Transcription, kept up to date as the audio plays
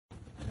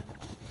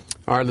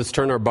All right, let's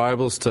turn our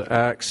Bibles to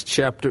Acts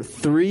chapter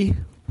 3.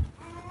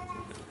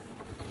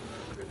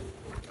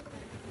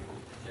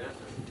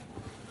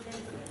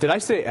 Did I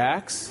say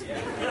Acts? Did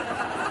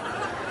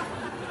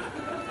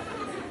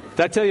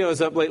I tell you I was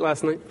up late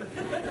last night?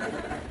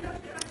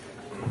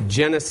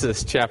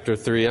 Genesis chapter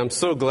 3. I'm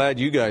so glad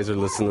you guys are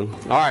listening.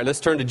 All right,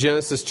 let's turn to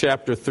Genesis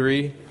chapter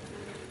 3.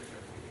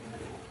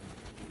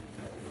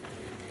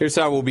 Here's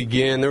how we'll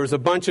begin. There was a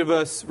bunch of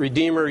us,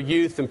 Redeemer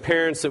youth and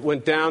parents, that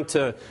went down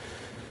to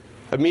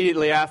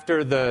immediately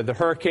after the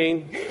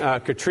Hurricane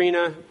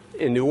Katrina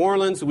in New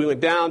Orleans. We went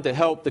down to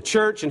help the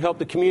church and help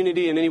the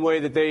community in any way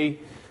that they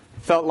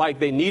felt like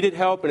they needed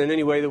help and in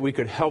any way that we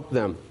could help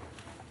them.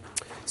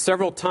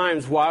 Several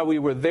times while we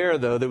were there,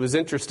 though, that was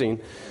interesting,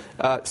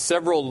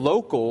 several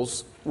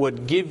locals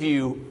would give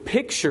you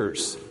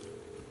pictures.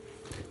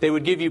 They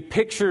would give you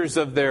pictures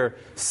of their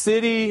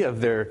city,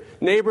 of their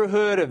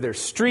neighborhood, of their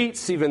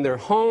streets, even their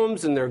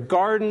homes and their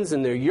gardens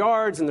and their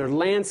yards and their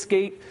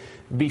landscape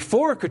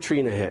before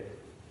Katrina hit.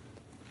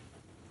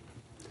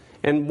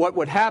 And what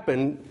would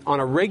happen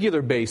on a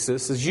regular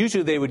basis is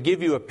usually they would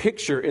give you a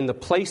picture in the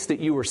place that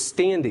you were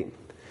standing.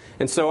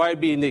 And so I'd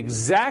be in the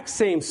exact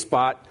same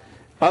spot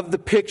of the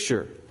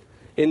picture,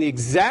 in the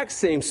exact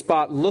same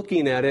spot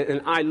looking at it,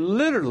 and I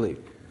literally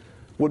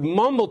would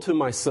mumble to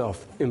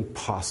myself,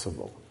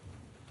 impossible.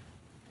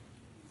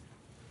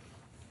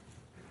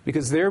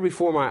 Because there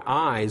before my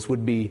eyes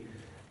would be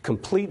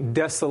complete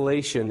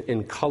desolation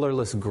in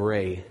colorless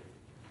gray.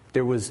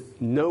 There was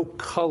no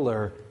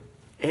color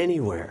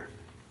anywhere.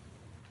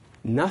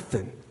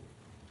 Nothing.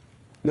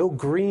 No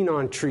green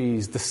on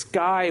trees. The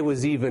sky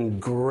was even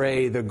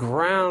gray. The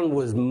ground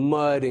was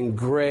mud and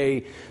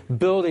gray.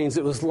 Buildings,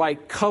 it was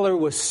like color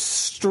was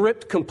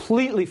stripped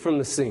completely from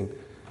the scene.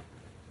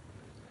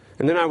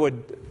 And then I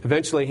would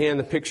eventually hand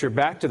the picture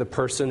back to the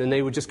person and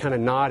they would just kind of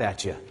nod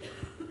at you.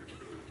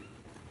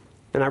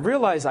 And I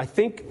realized I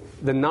think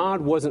the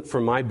nod wasn't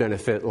for my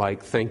benefit,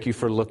 like thank you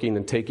for looking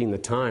and taking the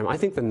time. I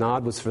think the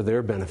nod was for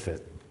their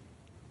benefit.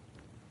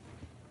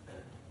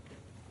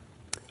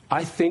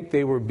 I think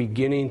they were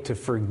beginning to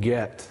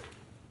forget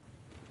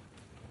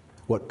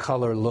what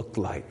color looked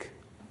like.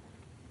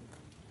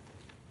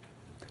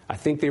 I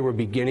think they were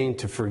beginning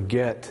to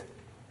forget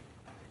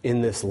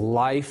in this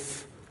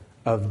life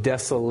of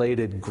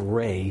desolated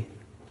gray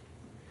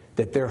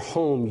that their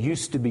home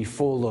used to be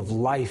full of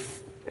life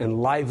and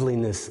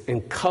liveliness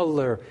and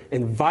color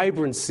and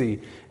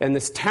vibrancy. And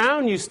this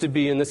town used to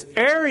be, and this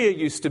area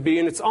used to be,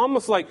 and it's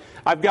almost like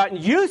I've gotten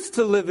used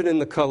to living in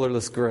the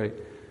colorless gray.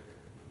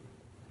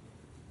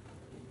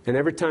 And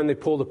every time they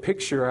pull the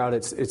picture out,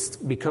 it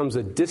becomes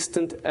a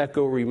distant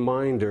echo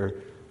reminder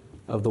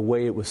of the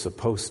way it was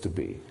supposed to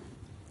be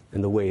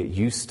and the way it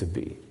used to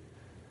be,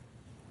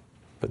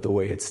 but the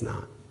way it's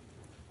not.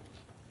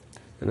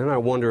 And then I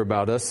wonder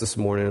about us this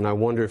morning, and I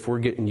wonder if we're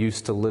getting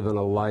used to living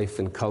a life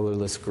in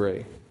colorless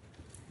gray.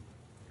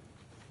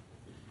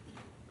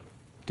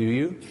 Do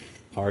you?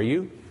 Are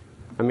you?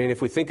 I mean,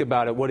 if we think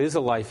about it, what is a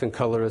life in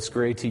colorless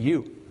gray to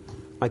you?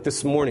 Like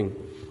this morning,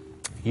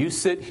 you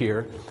sit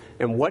here,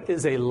 and what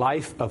is a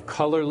life of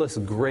colorless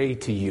gray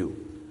to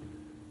you?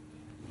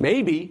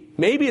 Maybe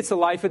it's a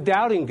life of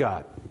doubting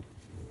God.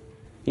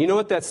 You know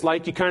what that's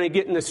like? You kind of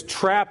get in this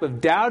trap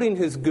of doubting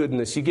His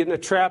goodness. You get in a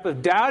trap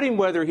of doubting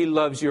whether He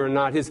loves you or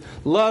not. His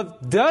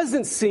love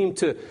doesn't seem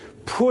to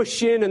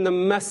push in the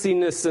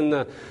messiness and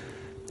the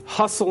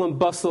hustle and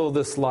bustle of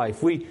this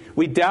life. We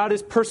doubt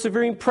His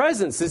persevering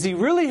presence. Is He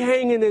really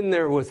hanging in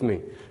there with me?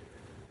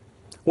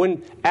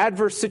 When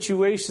adverse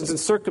situations and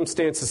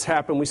circumstances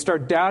happen, we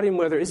start doubting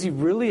whether, is He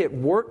really at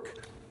work?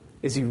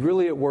 Is He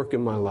really at work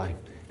in my life?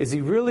 Is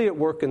He really at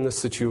work in this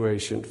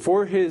situation?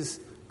 For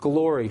His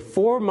glory,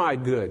 for my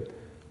good,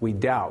 we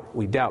doubt.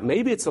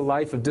 Maybe it's a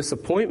life of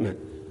disappointment.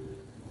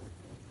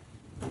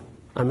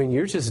 I mean,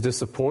 you're just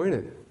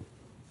disappointed.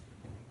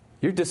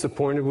 You're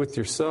disappointed with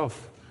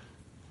yourself.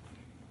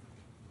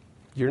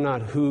 You're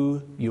not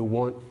who you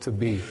want to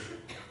be.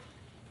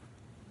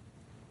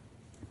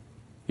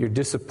 You're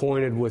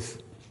disappointed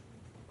with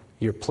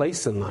your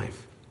place in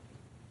life.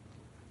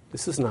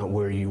 This is not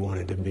where you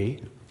wanted to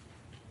be.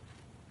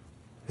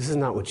 This is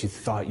not what you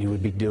thought you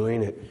would be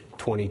doing at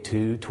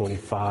 22,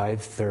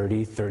 25,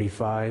 30,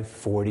 35,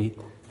 40,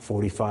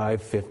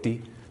 45,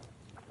 50.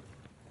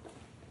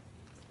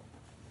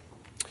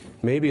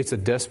 Maybe it's a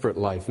desperate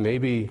life.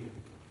 Maybe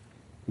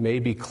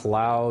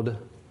cloudless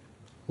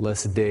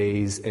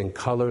days and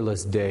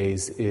colorless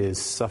days is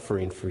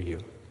suffering for you.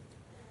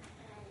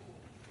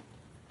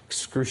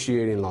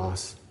 Excruciating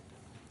loss,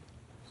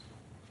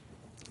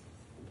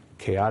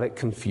 chaotic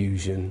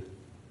confusion,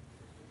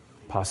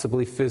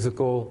 possibly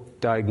physical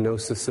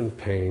diagnosis and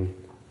pain,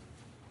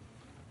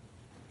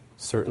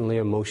 certainly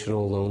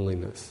emotional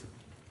loneliness.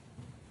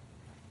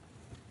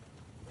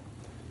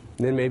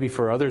 And then maybe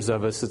for others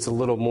of us, it's a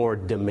little more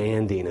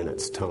demanding in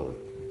its tone.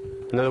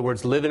 In other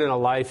words, living in a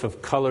life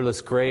of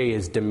colorless gray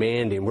is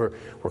demanding. We're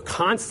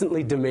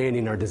constantly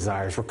demanding our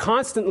desires. We're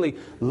constantly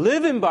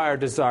living by our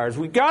desires.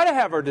 We got to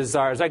have our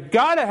desires. I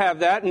got to have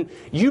that, and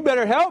you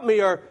better help me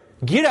or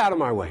get out of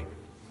my way.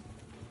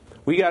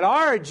 We got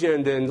our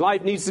agenda, and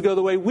life needs to go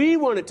the way we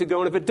want it to go.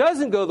 And if it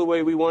doesn't go the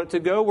way we want it to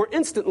go, we're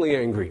instantly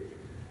angry.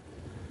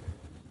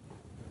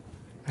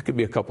 That could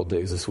be a couple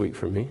days this week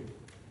for me.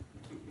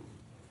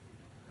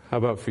 How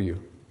about for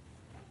you?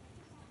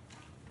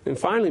 And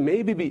finally,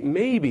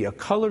 maybe a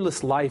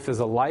colorless life is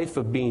a life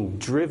of being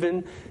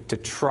driven to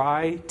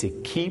try to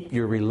keep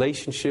your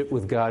relationship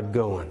with God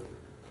going.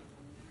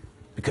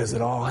 Because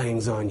it all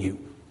hangs on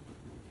you.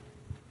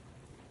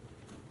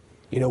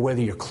 You know,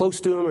 whether you're close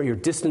to Him or you're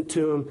distant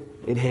to Him,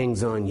 it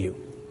hangs on you.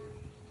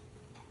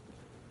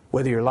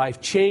 Whether your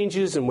life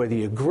changes and whether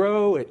you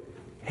grow, it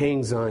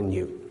hangs on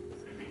you.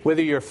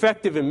 Whether you're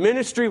effective in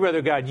ministry,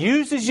 whether God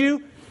uses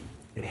you,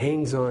 it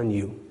hangs on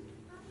you.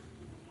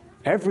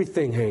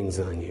 Everything hangs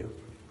on you.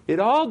 It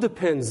all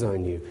depends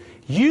on you.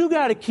 You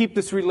got to keep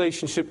this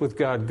relationship with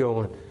God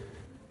going.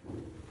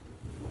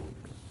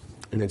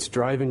 And it's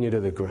driving you to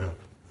the ground.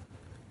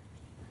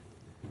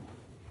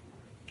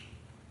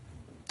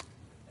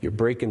 You're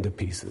breaking to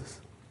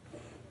pieces.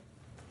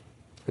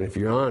 And if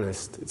you're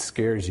honest, it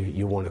scares you.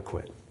 You want to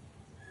quit.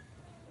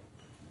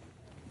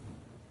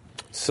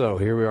 So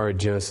here we are at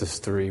Genesis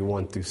 3,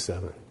 1 through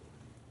 7.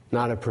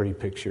 Not a pretty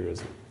picture,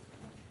 is it?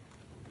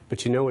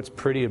 But you know what's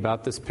pretty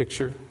about this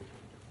picture?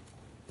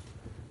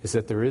 Is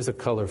that there is a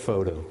color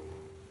photo.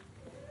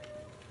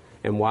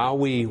 And while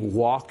we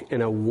walk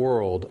in a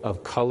world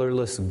of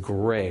colorless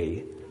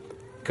gray,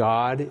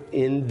 God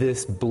in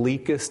this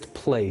bleakest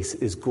place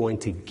is going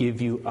to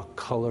give you a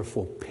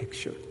colorful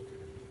picture.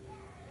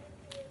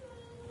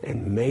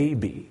 And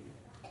maybe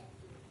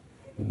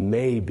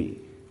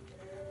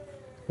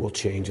we'll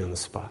change on the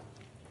spot.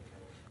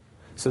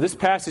 So this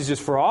passage is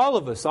for all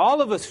of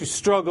us who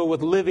struggle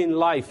with living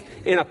life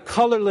in a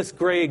colorless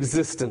gray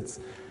existence,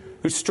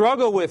 who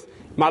struggle with,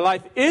 my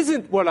life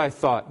isn't what I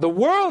thought, the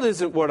world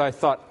isn't what I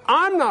thought,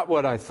 I'm not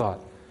what I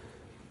thought.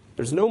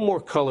 There's no more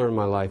color in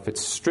my life,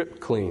 it's stripped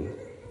clean.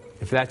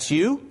 If that's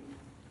you,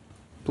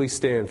 please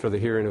stand for the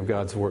hearing of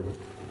God's word.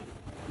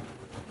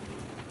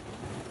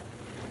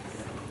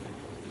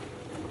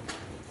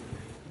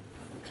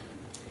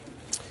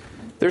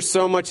 There's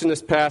so much in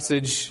this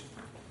passage.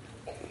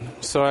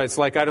 So it's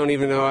like I don't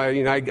even know.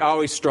 I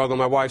always struggle.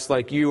 My wife's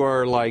like, you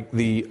are like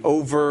the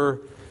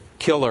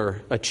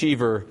over-killer,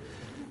 achiever,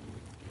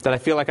 that I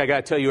feel like I got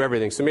to tell you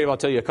everything. So maybe I'll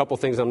tell you a couple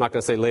things I'm not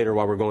going to say later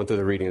while we're going through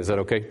the reading. Is that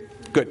okay?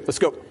 Good. Let's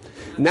go.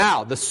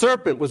 Now, the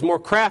serpent was more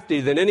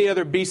crafty than any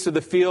other beast of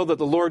the field that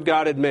the Lord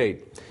God had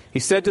made. He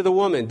said to the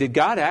woman, did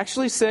God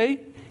actually say,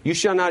 you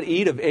shall not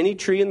eat of any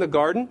tree in the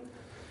garden?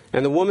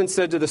 And the woman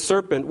said to the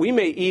serpent, we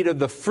may eat of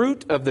the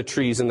fruit of the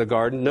trees in the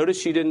garden. Notice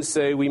she didn't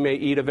say we may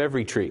eat of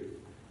every tree.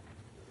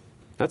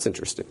 That's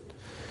interesting.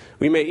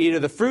 We may eat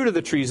of the fruit of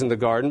the trees in the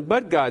garden,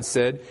 but God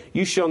said,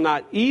 you shall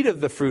not eat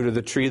of the fruit of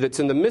the tree that's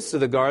in the midst of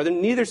the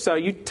garden, neither shall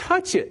you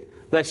touch it,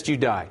 lest you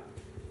die.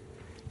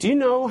 Do you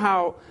know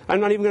how, I'm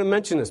not even going to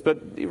mention this, but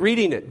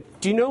reading it,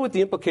 do you know what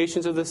the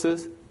implications of this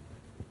is?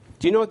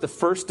 Do you know what the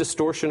first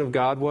distortion of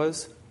God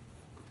was?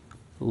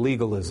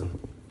 Legalism.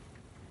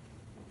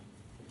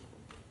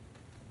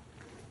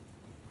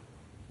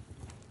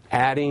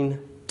 Adding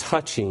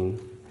touching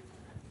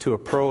to a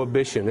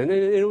prohibition. And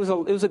it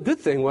was a good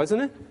thing,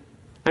 wasn't it?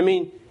 I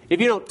mean, if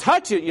you don't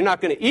touch it, you're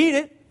not going to eat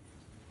it.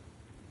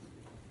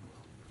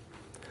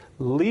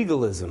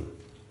 Legalism,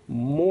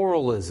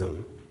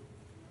 moralism,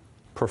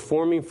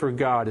 performing for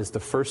God is the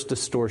first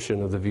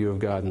distortion of the view of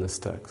God in this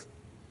text.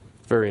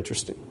 Very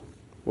interesting.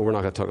 Well, we're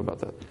not going to talk about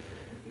that.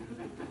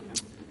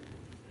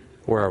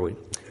 Where are we?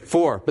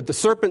 4. But the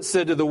serpent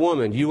said to the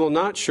woman, you will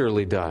not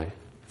surely die.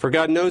 For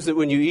God knows that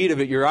when you eat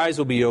of it, your eyes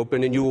will be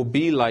opened, and you will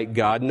be like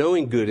God,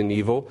 knowing good and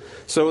evil.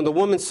 So when the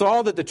woman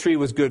saw that the tree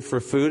was good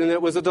for food, and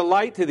it was a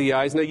delight to the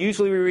eyes. Now,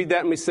 usually we read that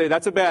and we say,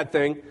 that's a bad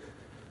thing.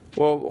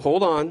 Well,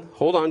 hold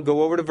on.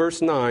 Go over to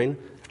verse 9,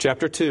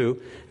 chapter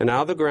 2. And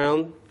out of the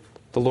ground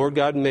the Lord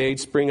God made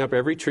spring up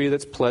every tree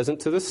that's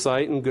pleasant to the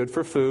sight and good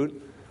for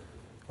food.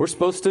 We're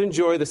supposed to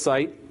enjoy the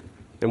sight,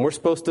 and we're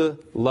supposed to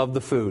love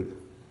the food.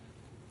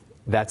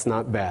 That's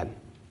not bad.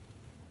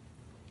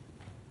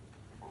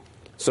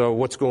 So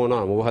what's going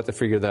on? Well, we'll have to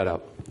figure that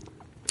out.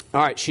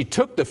 All right, she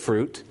took the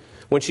fruit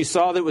when she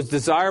saw that it was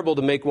desirable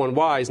to make one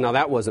wise. Now,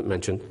 that wasn't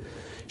mentioned.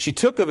 She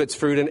took of its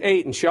fruit and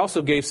ate, and she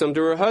also gave some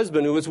to her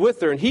husband who was with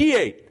her, and he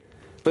ate.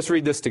 Let's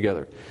read this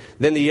together.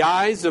 Then the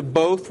eyes of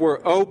both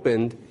were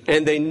opened,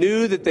 and they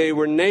knew that they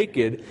were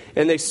naked,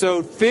 and they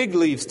sewed fig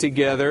leaves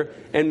together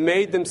and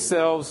made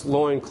themselves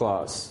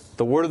loincloths.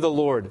 The word of the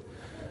Lord.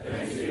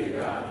 Thanks be to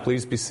God.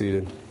 Please be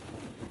seated.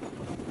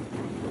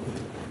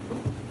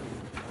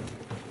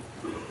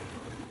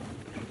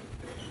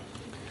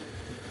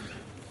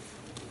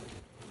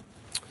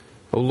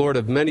 O Lord,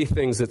 of many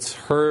things that's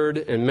heard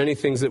and many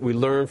things that we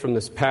learn from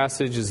this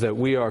passage is that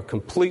we are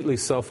completely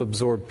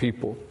self-absorbed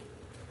people.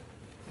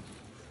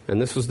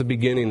 And this was the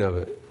beginning of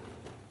it.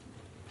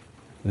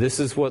 This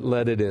is what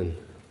led it in.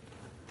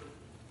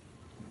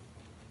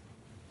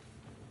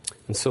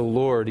 And so,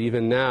 Lord,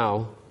 even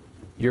now,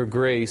 your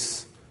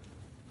grace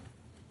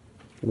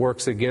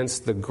works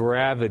against the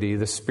gravity,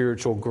 the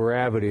spiritual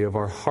gravity of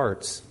our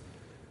hearts.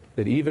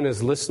 that even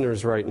as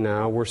listeners right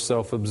now, we're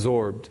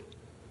self-absorbed.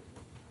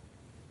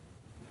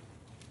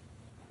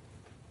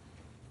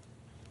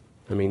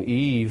 I mean,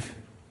 Eve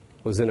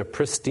was in a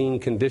pristine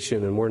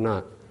condition and we're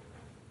not.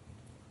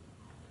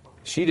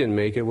 She didn't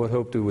make it, what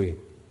hope do we?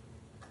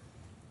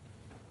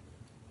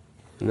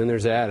 And then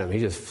there's Adam. He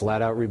just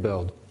flat out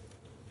rebelled.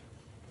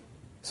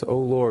 So, oh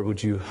Lord,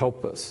 would you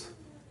help us?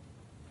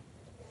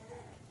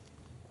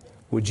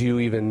 Would you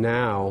even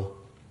now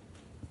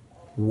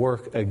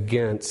work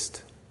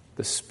against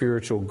the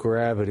spiritual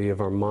gravity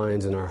of our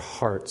minds and our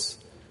hearts?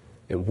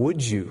 And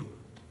would you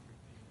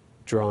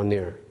draw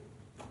near?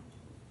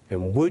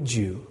 And would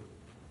you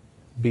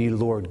be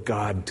Lord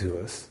God to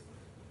us?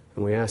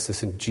 And we ask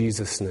this in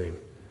Jesus' name.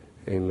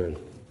 Amen.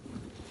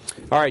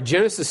 All right,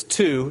 Genesis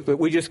 2 that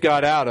we just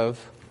got out of,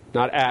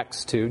 not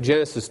Acts 2,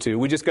 Genesis 2,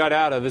 we just got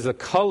out of is the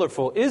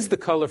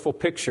colorful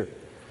picture.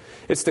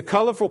 It's the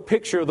colorful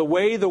picture of the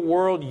way the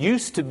world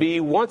used to be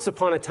once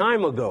upon a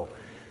time ago.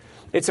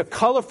 It's a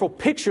colorful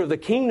picture of the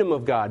kingdom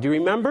of God. Do you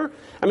remember?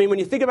 I mean, when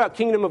you think about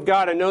kingdom of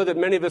God, I know that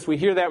many of us, we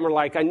hear that and we're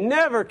like, I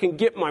never can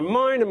get my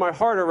mind and my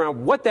heart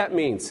around what that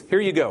means. Here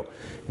you go.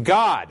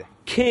 God,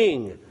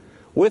 king,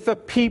 with a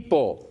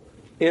people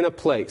in a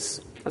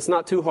place. That's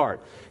not too hard.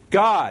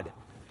 God,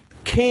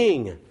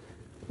 king,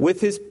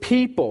 with his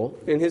people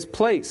in his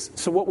place.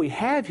 So what we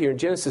have here in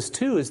Genesis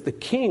 2 is the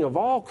king of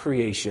all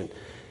creation.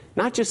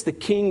 Not just the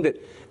king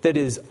that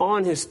is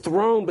on his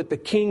throne, but the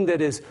king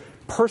that is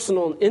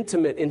personal and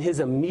intimate in his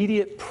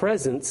immediate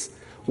presence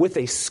with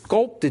a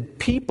sculpted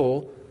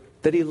people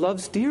that he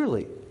loves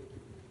dearly.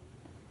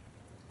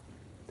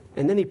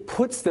 And then he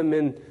puts them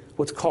in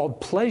what's called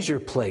pleasure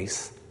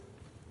place,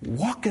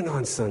 walking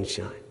on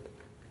sunshine.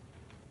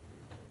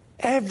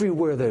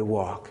 Everywhere they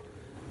walk,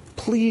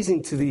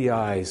 pleasing to the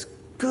eyes,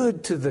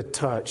 good to the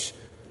touch,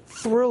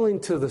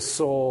 thrilling to the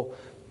soul,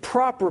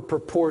 proper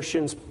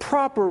proportions,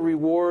 proper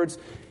rewards,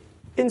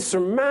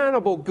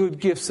 insurmountable good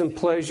gifts and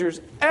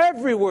pleasures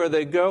everywhere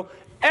they go,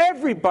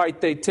 every bite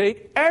they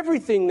take,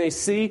 everything they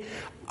see.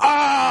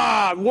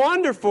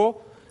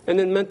 Wonderful. And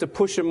then meant to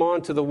push them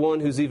on to the one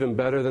who's even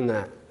better than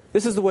that.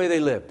 This is the way they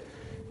lived.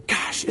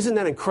 Gosh, isn't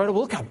that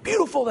incredible? Look how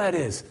beautiful that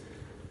is.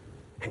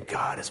 And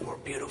God is more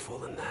beautiful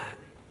than that.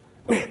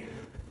 Man,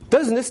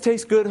 doesn't this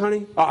taste good,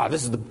 honey?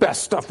 This is the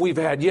best stuff we've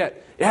had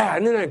yet. Yeah,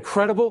 isn't that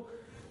incredible?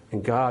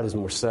 And God is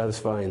more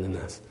satisfying than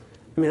this.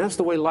 I mean, that's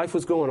the way life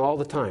was going all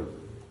the time.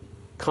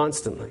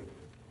 Constantly.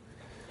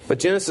 But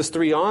Genesis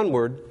 3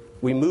 onward,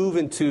 we move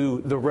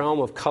into the realm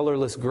of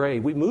colorless gray.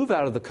 We move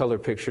out of the color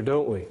picture,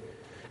 don't we?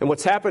 And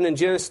what's happened in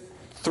Genesis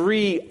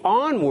 3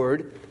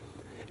 onward,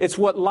 it's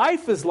what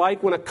life is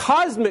like when a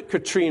cosmic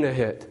Katrina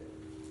hit.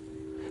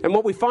 And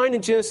what we find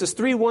in Genesis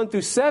 3, 1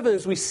 through 7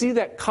 is we see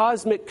that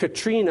cosmic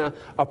Katrina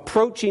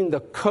approaching the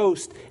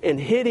coast and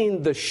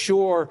hitting the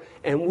shore,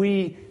 and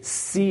we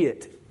see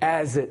it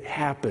as it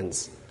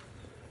happens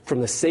from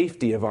the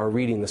safety of our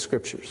reading the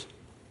Scriptures.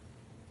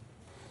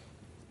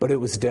 But it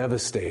was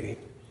devastating.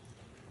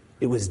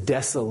 It was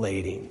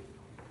desolating.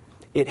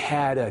 It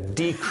had a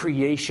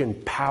decreation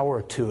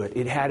power to it.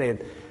 It had a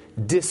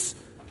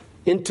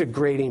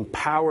disintegrating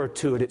power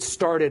to it. It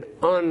started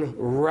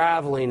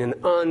unraveling and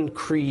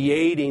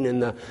uncreating,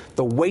 and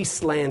the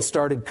wasteland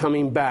started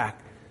coming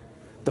back.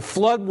 The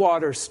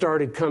floodwaters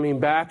started coming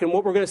back, and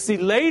what we're going to see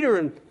later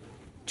in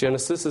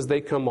Genesis is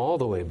they come all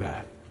the way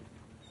back.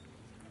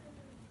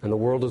 And the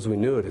world as we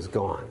knew it is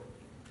gone.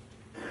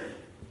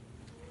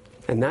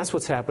 And that's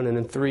what's happening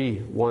in 3,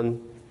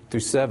 1 through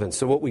 7.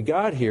 So what we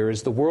got here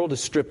is the world is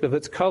stripped of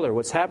its color.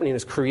 What's happening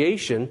is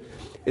creation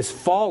is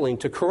falling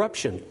to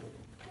corruption.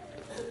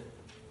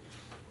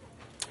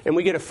 And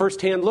we get a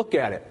first-hand look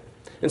at it.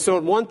 And so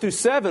in 1 through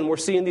 7, we're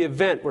seeing the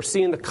event. We're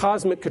seeing the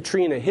cosmic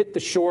Katrina hit the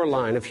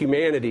shoreline of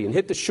humanity and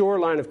hit the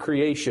shoreline of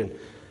creation.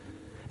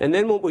 And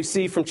then what we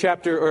see from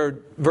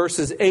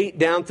verses 8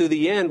 down through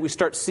the end, we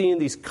start seeing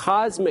these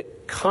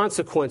cosmic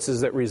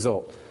consequences that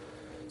result.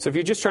 So if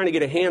you're just trying to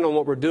get a handle on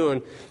what we're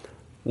doing,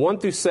 1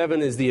 through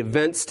 7 is the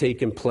events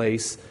taking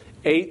place.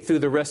 8 through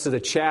the rest of the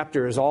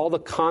chapter is all the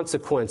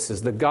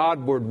consequences, the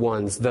Godward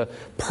ones, the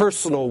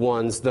personal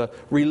ones, the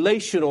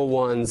relational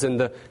ones, and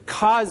the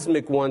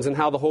cosmic ones, and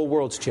how the whole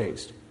world's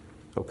changed.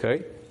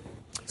 Okay?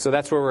 So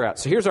that's where we're at.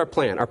 So here's our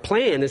plan. Our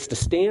plan is to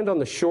stand on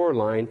the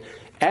shoreline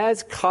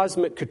as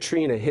cosmic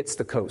Katrina hits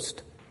the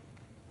coast.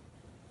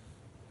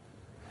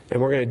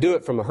 And we're going to do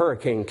it from a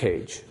hurricane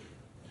cage.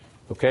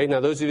 Okay, now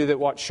those of you that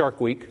watch Shark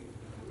Week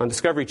on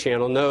Discovery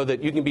Channel know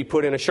that you can be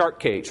put in a shark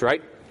cage,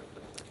 right?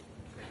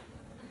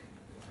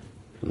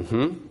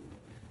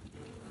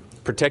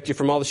 Protect you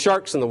from all the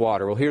sharks in the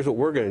water. Well, here's what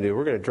we're going to do.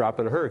 We're going to drop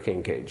in a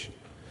hurricane cage.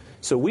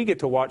 So we get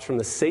to watch from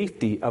the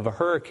safety of a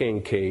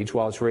hurricane cage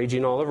while it's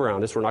raging all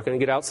around us. We're not going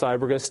to get outside.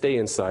 We're going to stay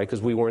inside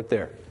because we weren't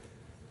there.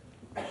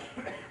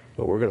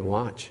 But we're going to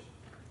watch.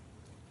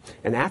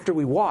 And after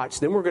we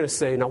watch, then we're going to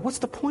say, now what's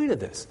the point of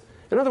this?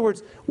 In other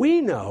words,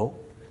 we know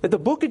that the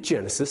book of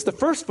Genesis, the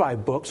first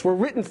 5 books, were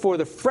written for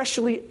the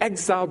freshly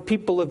exiled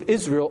people of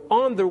Israel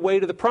on their way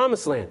to the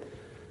Promised Land.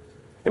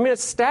 I mean,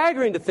 it's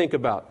staggering to think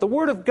about. The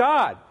Word of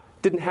God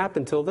Didn't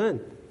happen till then.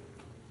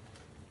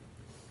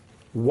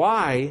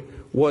 Why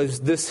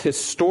was this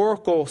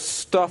historical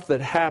stuff that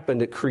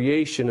happened at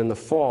creation and the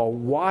fall,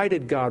 why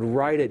did God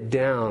write it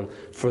down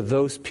for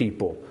those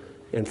people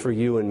and for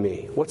you and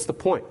me? What's the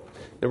point?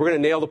 And we're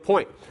going to nail the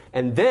point.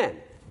 And then,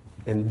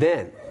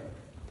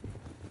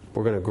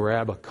 we're going to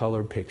grab a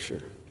colored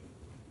picture.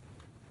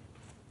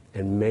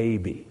 And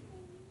maybe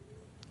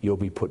you'll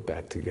be put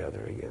back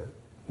together again.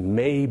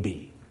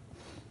 Maybe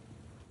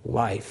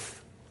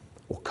life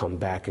will come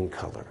back in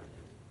color.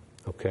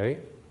 Okay?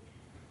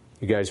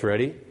 You guys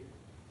ready?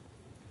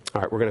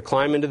 All right, we're going to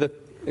climb into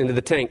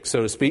the tank,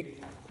 so to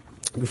speak.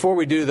 Before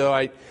we do, though,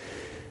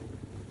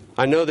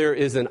 I know there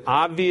is an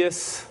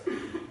obvious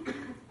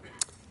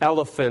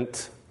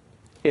elephant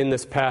in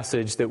this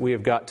passage that we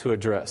have got to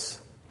address.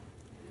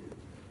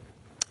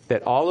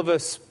 That all of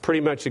us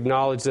pretty much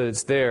acknowledge that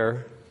it's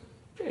there,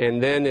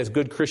 and then as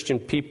good Christian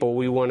people,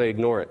 we want to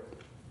ignore it.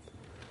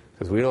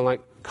 Because we don't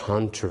like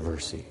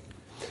controversy.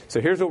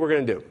 So here's what we're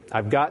going to do.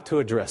 I've got to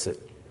address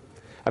it.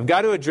 I've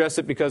got to address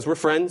it because we're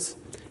friends,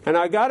 and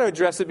I've got to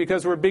address it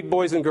because we're big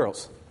boys and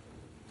girls.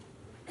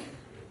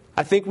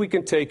 I think we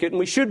can take it, and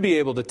we should be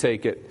able to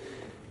take it.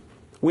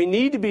 We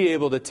need to be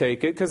able to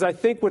take it because I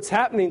think what's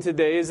happening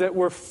today is that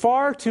we're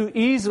far too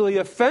easily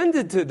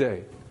offended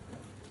today.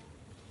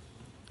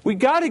 We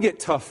got to get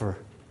tougher.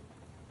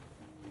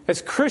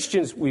 As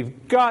Christians,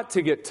 we've got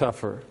to get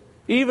tougher,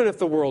 even if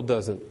the world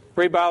doesn't.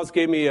 Ray Biles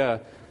gave me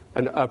a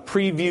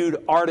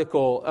previewed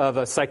article of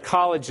a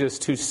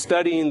psychologist who's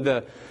studying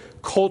the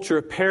culture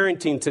of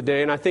parenting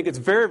today, and I think it's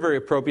very, very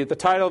appropriate. The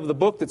title of the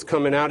book that's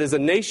coming out is A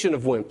Nation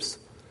of Wimps.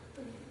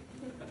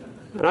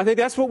 And I think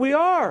that's what we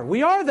are.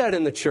 We are that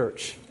in the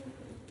church.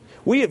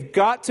 We have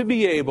got to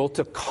be able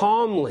to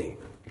calmly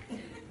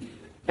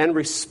and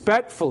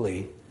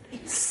respectfully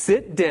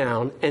sit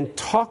down and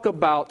talk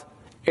about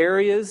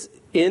areas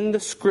in the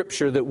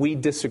Scripture that we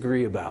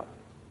disagree about.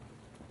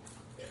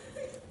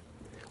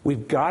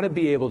 We've got to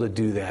be able to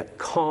do that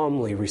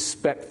calmly,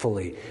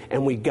 respectfully.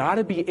 And we've got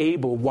to be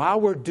able,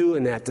 while we're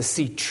doing that, to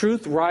see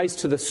truth rise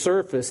to the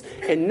surface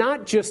and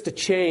not just to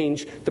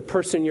change the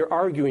person you're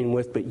arguing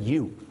with, but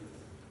you.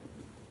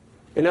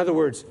 In other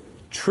words,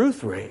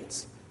 truth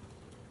reigns.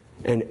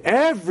 And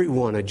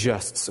everyone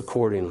adjusts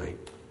accordingly.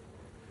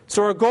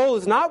 So our goal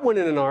is not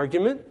winning an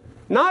argument,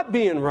 not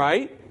being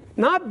right,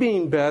 not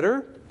being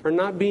better, or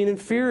not being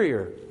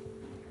inferior.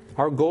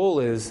 Our goal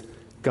is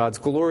God's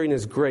glory and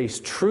His grace,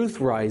 truth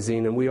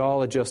rising, and we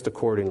all adjust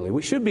accordingly.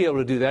 We should be able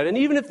to do that. And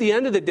even if at the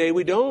end of the day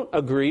we don't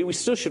agree, we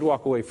still should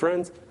walk away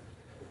friends.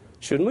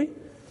 Shouldn't we?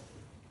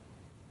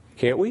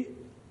 Can't we?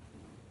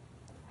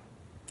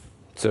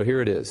 So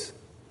here it is.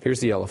 Here's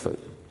the elephant.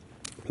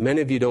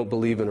 Many of you don't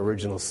believe in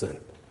original sin.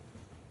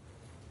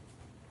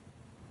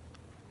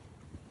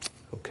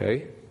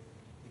 Okay?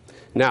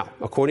 Now,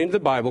 according to the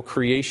Bible,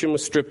 creation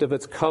was stripped of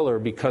its color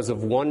because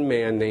of one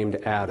man named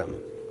Adam.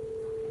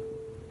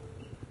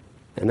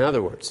 In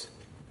other words,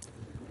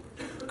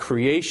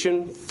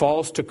 creation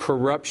falls to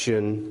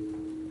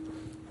corruption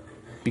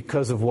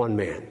because of one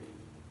man.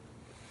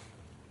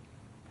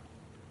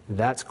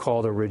 That's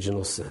called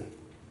original sin.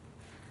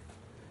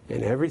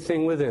 And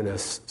everything within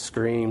us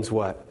screams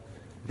what?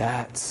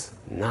 That's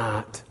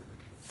not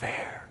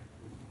fair.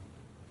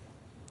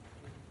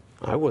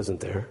 I wasn't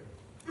there.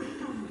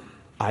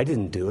 I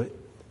didn't do it.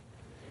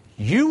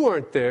 You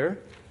weren't there.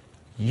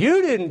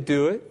 You didn't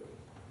do it.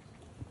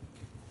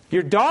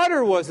 Your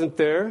daughter wasn't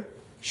there.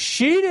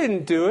 She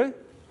didn't do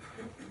it.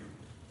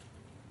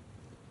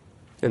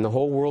 And the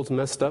whole world's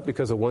messed up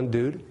because of one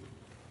dude?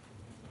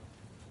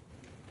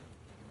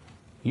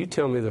 You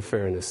tell me the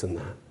fairness in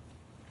that.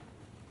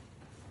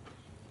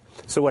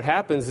 So what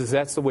happens is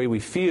that's the way we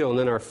feel, and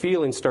then our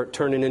feelings start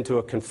turning into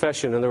a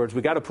confession. In other words,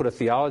 we've got to put a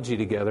theology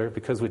together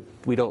because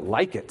we don't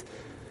like it.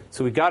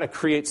 So we've got to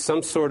create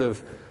some sort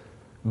of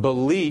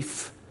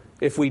belief.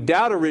 If we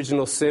doubt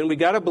original sin, we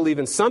got to believe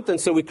in something,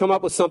 so we come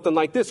up with something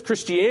like this.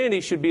 Christianity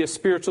should be a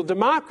spiritual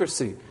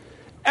democracy.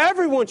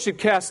 Everyone should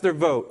cast their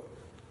vote.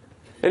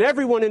 And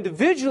everyone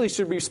individually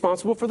should be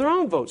responsible for their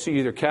own vote. So you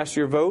either cast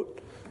your vote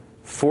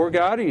for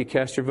God or you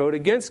cast your vote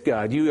against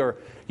God. You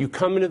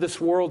come into this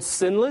world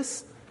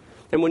sinless,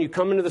 and when you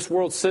come into this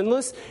world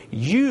sinless,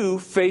 you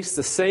face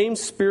the same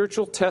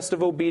spiritual test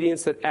of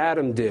obedience that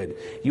Adam did.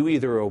 You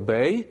either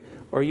obey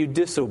or you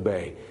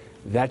disobey.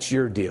 That's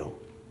your deal.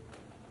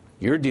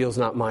 Your deal's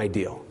not my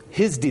deal.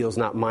 His deal's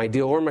not my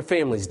deal or my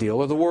family's deal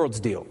or the world's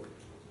deal.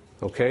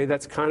 Okay?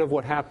 That's kind of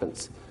what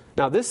happens.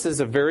 Now, this is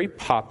a very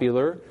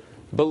popular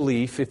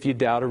belief if you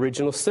doubt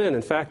original sin.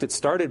 In fact, it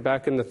started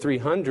back in the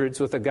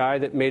 300s with a guy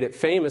that made it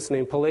famous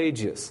named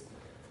Pelagius.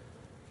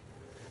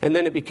 And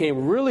then it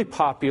became really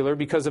popular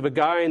because of a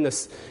guy in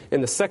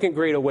the Second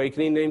Great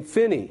Awakening named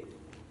Finney.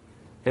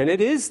 And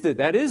that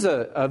is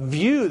a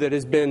view that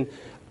has been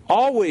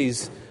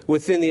always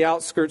within the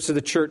outskirts of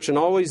the church and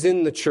always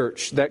in the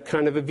church. That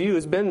kind of a view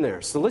has been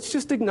there. So let's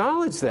just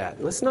acknowledge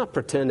that. Let's not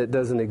pretend it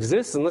doesn't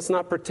exist, and let's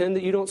not pretend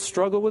that you don't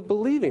struggle with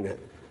believing it.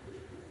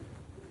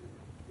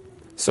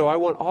 So I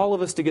want all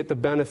of us to get the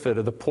benefit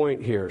of the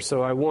point here.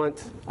 So I don't want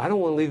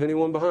to leave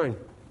anyone behind.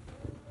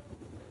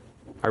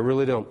 I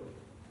really don't.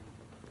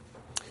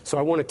 So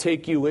I want to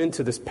take you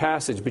into this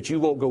passage, but you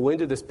won't go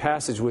into this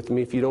passage with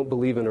me if you don't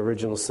believe in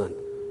original sin.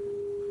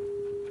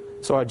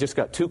 So I just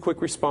got two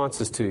quick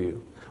responses to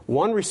you.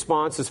 One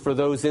response is for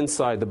those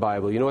inside the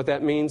Bible. You know what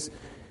that means?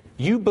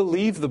 You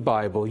believe the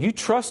Bible. You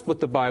trust what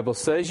the Bible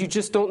says. You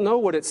just don't know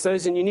what it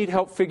says, and you need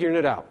help figuring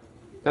it out.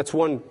 That's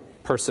one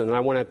person, and I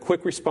want a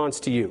quick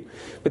response to you.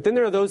 But then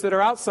there are those that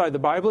are outside the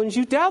Bible, and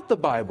you doubt the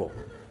Bible.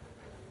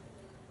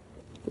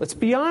 Let's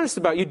be honest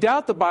about it. You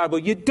doubt the Bible.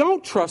 You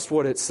don't trust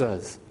what it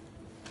says.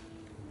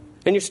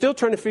 And you're still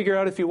trying to figure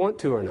out if you want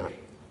to or not.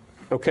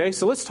 Okay,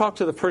 so let's talk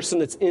to the person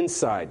that's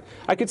inside.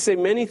 I could say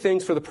many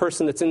things for the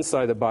person that's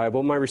inside the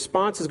Bible. My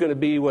response is going to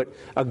be what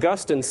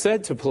Augustine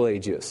said to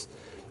Pelagius.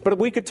 But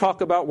we could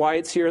talk about why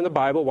it's here in the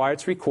Bible, why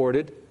it's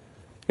recorded.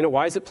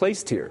 Why is it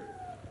placed here?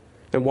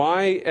 And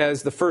why,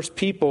 as the first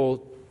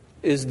people,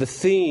 is the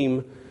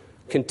theme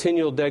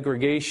continual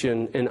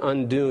degradation and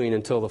undoing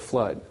until the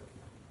flood?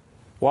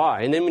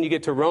 Why? And then when you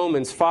get to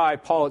Romans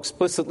 5, Paul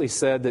explicitly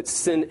said that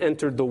sin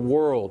entered the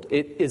world.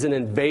 It is an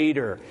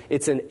invader.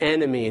 It's an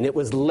enemy. And it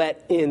was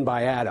let in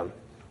by Adam.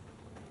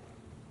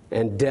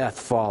 And death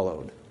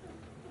followed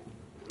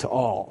to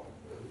all.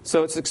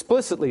 So it's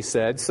explicitly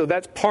said. So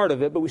that's part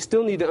of it. But we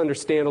still need to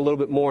understand a little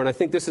bit more. And I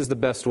think this is the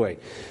best way.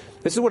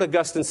 This is what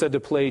Augustine said to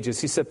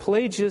Pelagius. He said,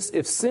 Pelagius,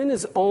 if sin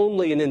is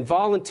only an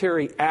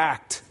involuntary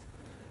act,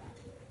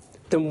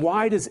 then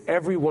why does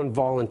everyone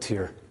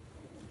volunteer?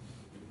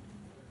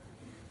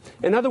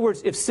 In other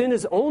words, if sin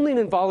is only an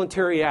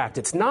involuntary act,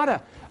 it's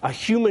not a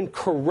human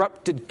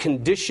corrupted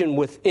condition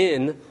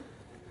within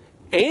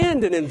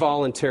and an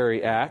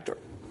involuntary act, or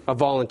a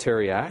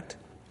voluntary act.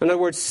 In other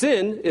words,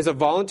 sin is a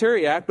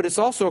voluntary act, but it's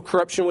also a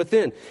corruption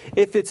within.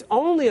 If it's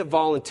only a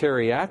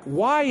voluntary act,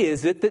 why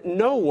is it that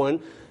no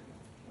one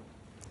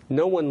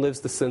lives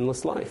the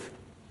sinless life?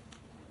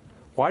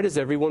 Why does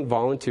everyone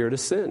volunteer to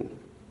sin?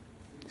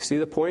 See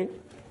the point?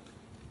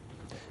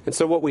 And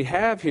so what we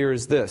have here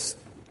is this.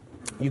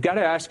 You've got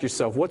to ask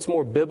yourself, what's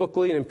more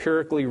biblically and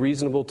empirically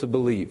reasonable to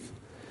believe?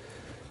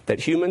 That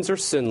humans are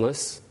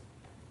sinless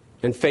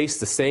and face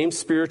the same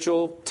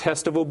spiritual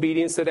test of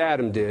obedience that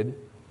Adam did,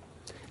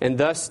 and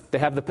thus they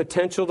have the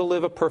potential to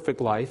live a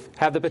perfect life,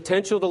 have the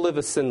potential to live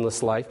a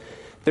sinless life.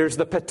 There's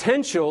the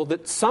potential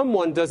that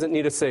someone doesn't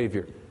need a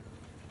Savior.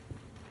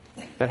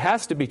 That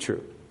has to be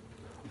true.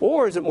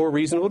 Or is it more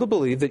reasonable to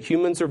believe that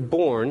humans are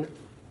born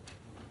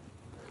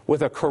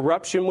with a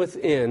corruption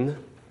within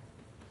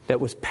that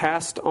was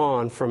passed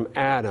on from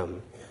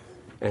Adam,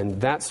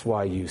 and that's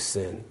why you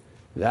sin.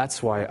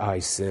 That's why I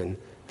sin.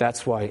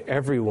 That's why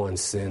everyone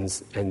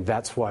sins, and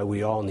that's why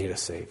we all need a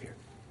Savior.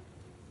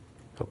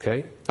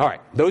 Okay? All right.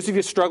 Those of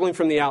you struggling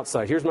from the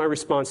outside, here's my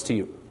response to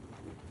you.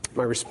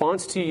 My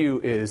response to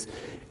you is,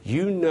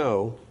 you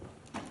know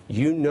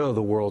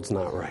the world's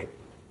not right.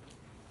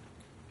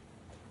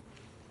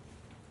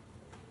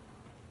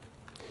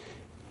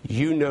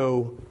 You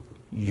know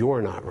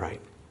you're not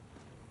right.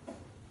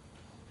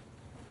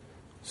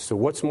 So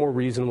what's more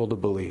reasonable to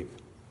believe?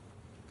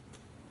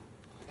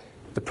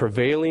 The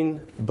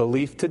prevailing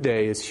belief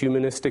today is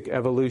humanistic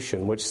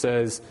evolution, which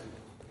says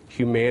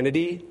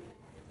humanity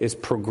is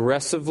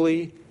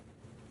progressively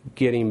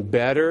getting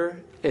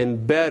better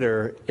and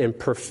better and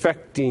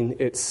perfecting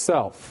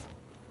itself.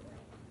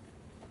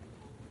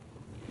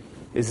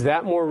 Is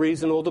that more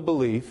reasonable to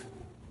believe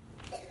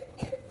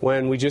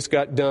when we just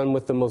got done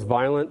with the most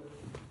violent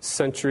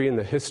century in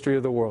the history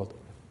of the world?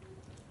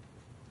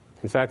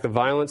 In fact, the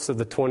violence of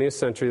the 20th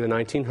century, the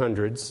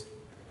 1900s,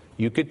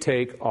 you could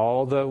take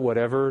all the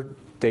whatever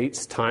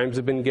dates, times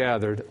have been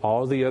gathered,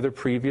 all the other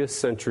previous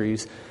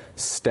centuries,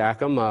 stack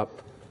them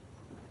up,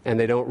 and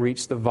they don't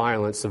reach the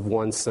violence of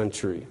one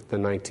century, the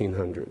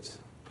 1900s.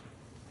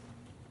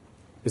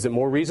 Is it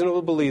more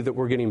reasonable to believe that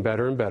we're getting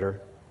better and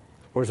better?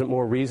 Or is it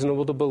more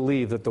reasonable to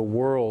believe that the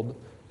world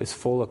is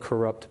full of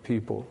corrupt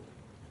people?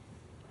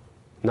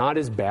 Not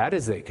as bad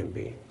as they can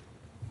be,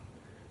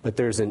 but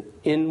there's an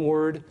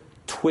inward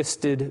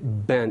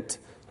twisted bent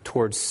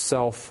towards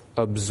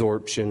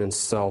self-absorption and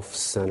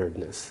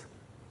self-centeredness.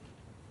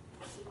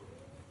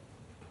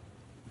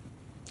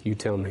 You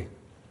tell me.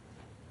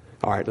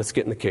 All right, let's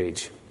get in the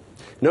cage.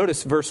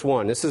 Notice verse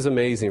 1. This is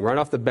amazing. Right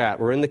off the bat,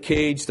 we're in the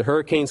cage. The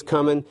hurricane's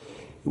coming.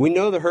 We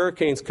know the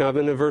hurricane's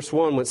coming in verse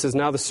 1 when it says,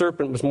 now the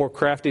serpent was more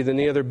crafty than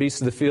the other beasts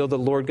of the field that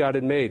the Lord God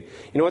had made.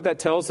 You know what that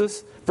tells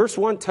us? Verse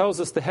 1 tells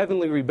us the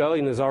heavenly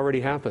rebellion has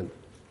already happened.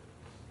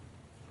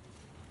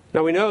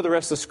 Now we know the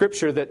rest of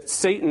Scripture that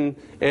Satan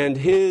and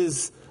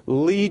his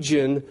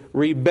legion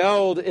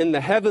rebelled in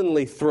the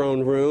heavenly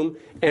throne room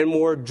and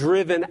were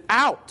driven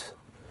out.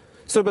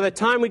 So by the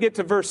time we get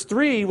to verse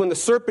 3, when the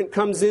serpent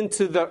comes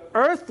into the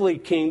earthly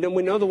kingdom,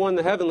 we know the one in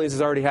the heavenlies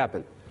has already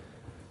happened.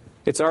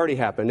 It's already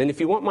happened. And if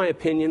you want my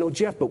opinion,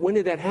 Jeff, but when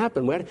did that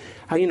happen?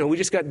 We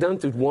just got done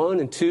through 1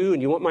 and 2,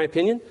 and you want my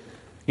opinion?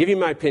 I'll give you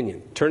my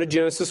opinion. Turn to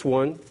Genesis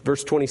 1,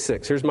 verse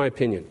 26. Here's my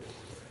opinion.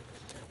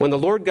 When the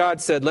Lord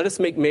God said, let us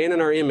make man in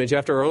our image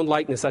after our own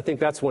likeness, I think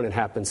that's when it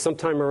happened,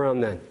 sometime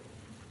around then.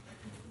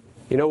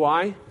 You know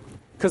why?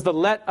 Because the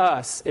let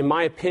us, in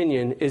my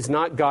opinion, is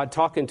not God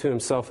talking to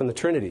himself in the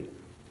Trinity.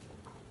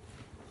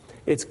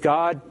 It's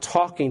God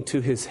talking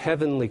to his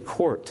heavenly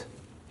court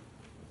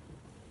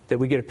that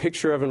we get a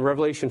picture of in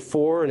Revelation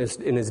 4 and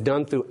is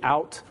done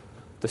throughout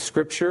the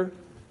Scripture.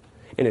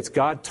 And it's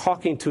God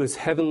talking to his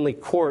heavenly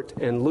court,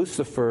 and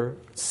Lucifer,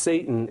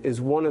 Satan,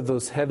 is one of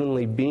those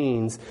heavenly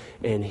beings,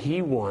 and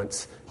he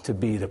wants to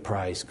be the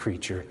prized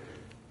creature,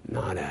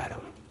 not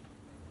Adam,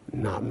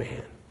 not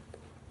man.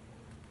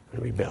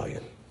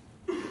 Rebellion.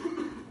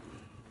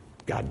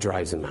 God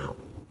drives him out.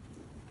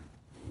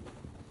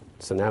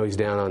 So now he's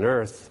down on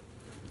earth.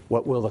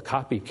 What will the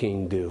copy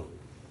king do?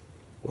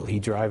 Will he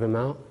drive him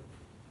out?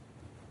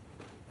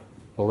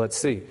 Well, let's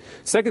see.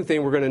 Second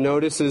thing we're going to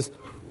notice is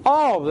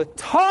all the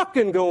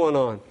talking going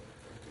on.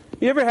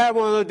 You ever had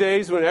one of those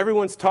days when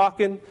everyone's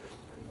talking?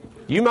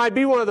 You might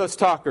be one of those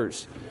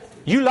talkers.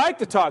 You like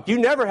to talk. You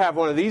never have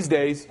one of these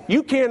days.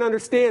 You can't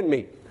understand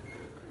me.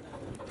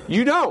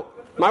 You don't.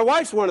 My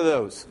wife's one of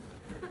those.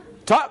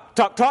 Talk,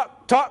 talk,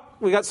 talk, talk.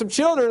 We got some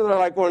children that are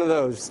like one of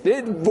those.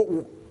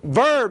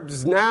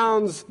 Verbs,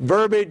 nouns,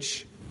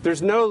 verbiage.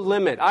 There's no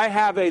limit. I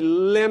have a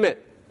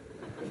limit.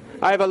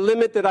 I have a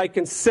limit that I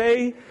can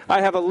say.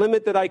 I have a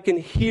limit that I can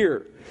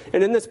hear.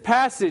 And in this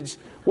passage,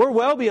 we're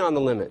well beyond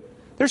the limit.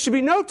 There should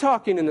be no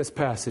talking in this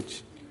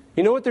passage.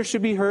 You know what there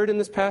should be heard in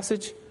this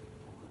passage?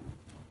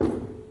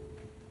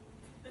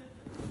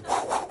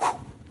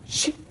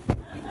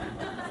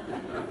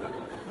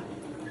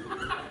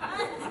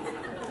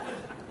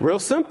 Real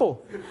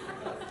simple.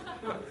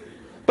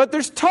 But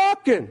there's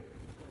talking.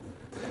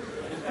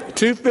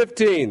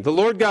 2:15. The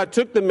Lord God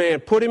took the man,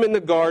 put him in the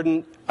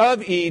garden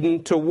of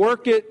Eden to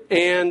work it,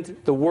 and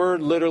the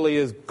word literally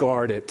is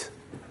guard it.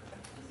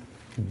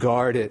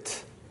 Guard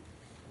it.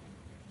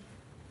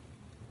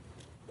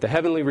 The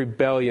heavenly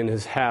rebellion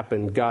has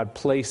happened. God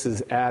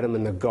places Adam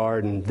in the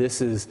garden.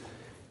 This is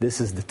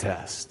the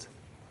test.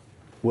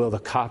 Will the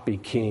copy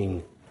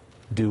king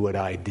do what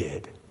I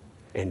did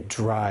and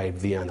drive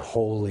the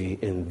unholy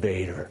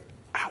invader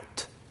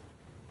out?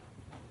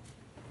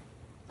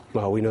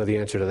 Well, we know the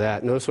answer to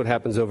that. Notice what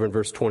happens over in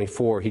verse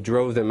 24. He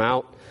drove them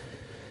out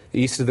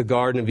east of the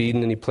Garden of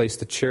Eden, and he placed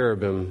the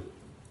cherubim.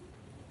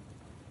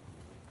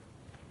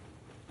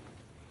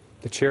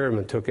 The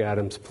cherubim took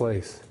Adam's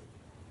place.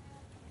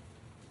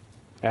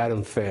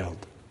 Adam failed.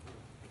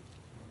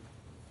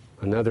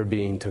 Another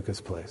being took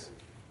his place.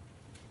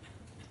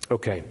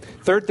 Okay.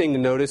 Third thing to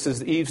notice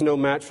is Eve's no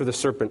match for the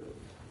serpent.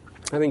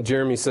 I think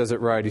Jeremy says it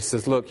right. He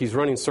says, look, he's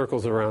running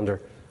circles around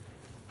her.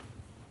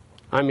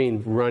 I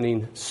mean,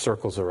 running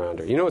circles around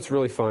her. You know what's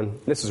really fun?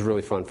 This is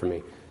really fun for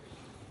me.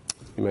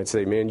 You might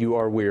say, man, you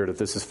are weird if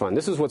this is fun.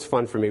 This is what's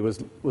fun for me, was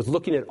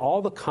looking at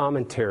all the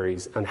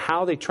commentaries on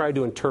how they tried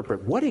to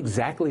interpret what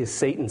exactly is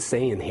Satan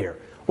saying here?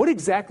 What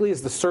exactly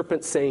is the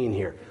serpent saying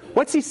here?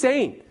 What's he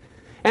saying?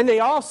 And they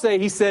all say,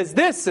 he says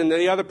this, and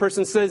the other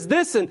person says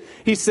this, and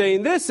he's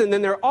saying this, and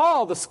then they're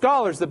all, the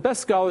scholars, the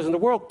best scholars in the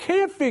world,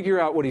 can't figure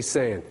out what he's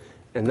saying.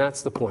 And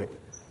that's the point.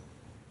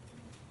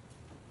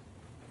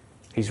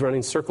 He's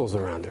running circles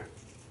around her.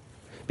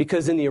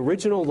 Because in the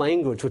original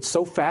language, what's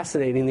so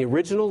fascinating, the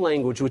original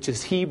language, which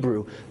is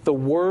Hebrew, the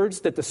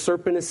words that the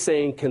serpent is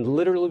saying can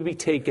literally be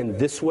taken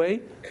this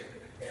way,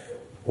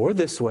 or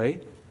this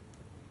way,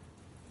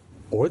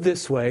 or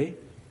this way,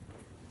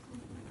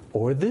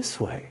 or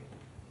this way.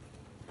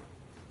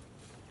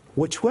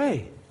 Which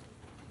way?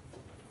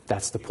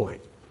 That's the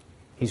point.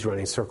 He's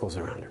running circles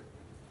around her.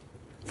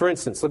 For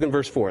instance, look in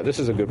verse 4. This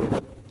is a good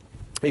one.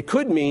 It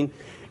could mean,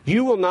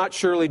 you will not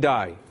surely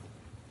die.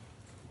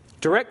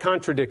 Direct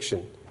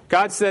contradiction.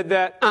 God said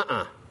that,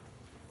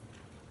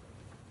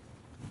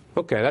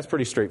 Okay, that's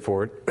pretty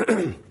straightforward.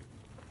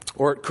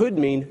 Or it could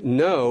mean,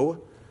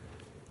 no,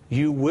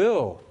 you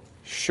will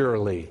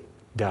surely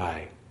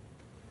die.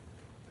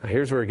 Now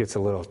here's where it gets a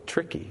little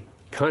tricky.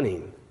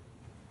 Cunning.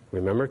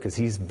 Remember? Because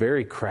he's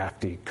very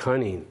crafty,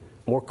 cunning,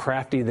 more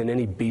crafty than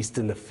any beast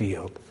in the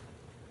field.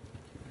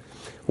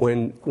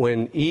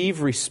 When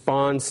Eve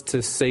responds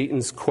to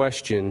Satan's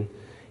question,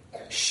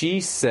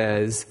 she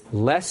says,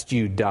 lest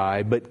you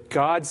die, but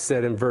God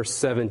said in verse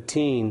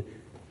 17,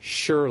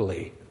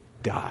 surely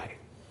die.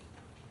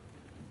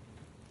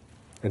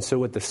 And so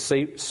what the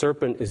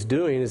serpent is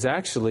doing is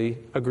actually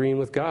agreeing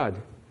with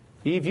God.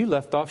 Eve, you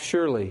left off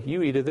surely.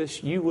 You eat of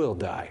this, you will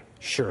die,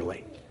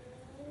 surely.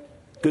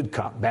 Good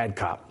cop, bad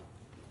cop.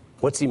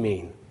 What's he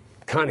mean?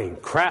 Cunning,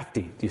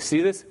 crafty. Do you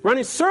see this?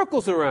 Running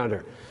circles around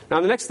her.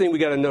 Now the next thing we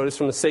got to notice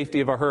from the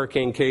safety of our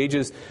hurricane cage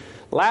is,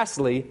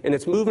 lastly, and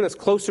it's moving us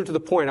closer to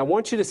the point, I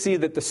want you to see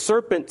that the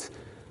serpent,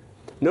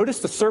 notice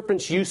the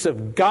serpent's use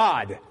of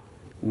God,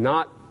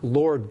 not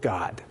Lord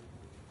God.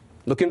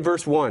 Look in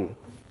verse 1,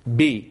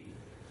 B.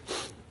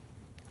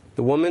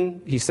 The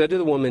woman, he said to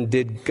the woman,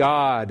 did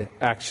God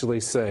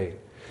actually say?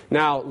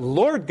 Now,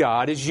 Lord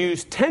God is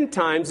used 10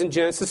 times in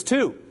Genesis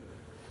 2.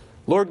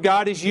 Lord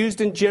God is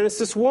used in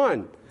Genesis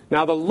 1.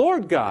 Now the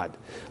Lord God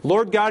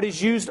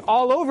is used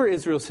all over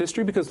Israel's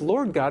history because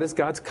Lord God is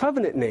God's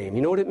covenant name.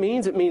 You know what it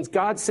means? It means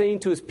God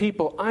saying to his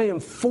people, I am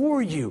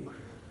for you.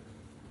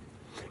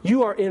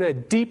 You are in a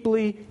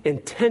deeply,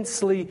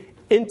 intensely,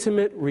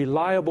 intimate,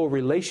 reliable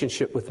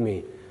relationship with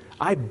me.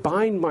 I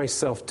bind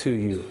myself to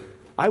you.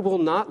 I will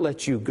not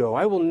let you go.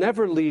 I will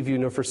never leave you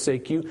nor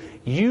forsake you.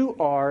 You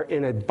are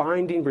in a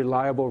binding,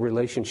 reliable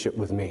relationship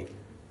with me.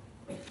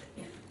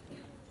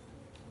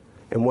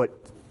 And what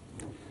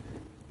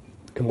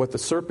the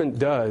serpent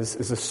does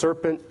is the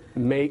serpent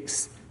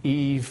makes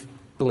Eve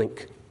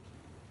blink.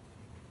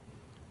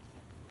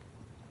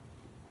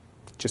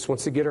 Just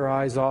wants to get her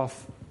eyes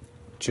off,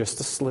 just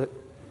a slit,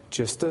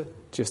 just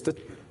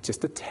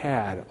a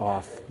tad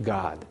off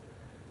God.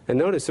 And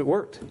notice it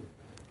worked.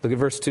 Look at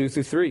verse 2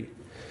 through 3.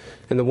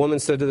 And the woman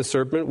said to the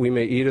serpent, we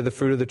may eat of the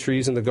fruit of the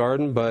trees in the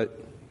garden, but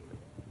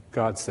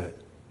God said,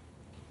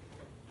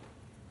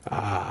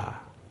 her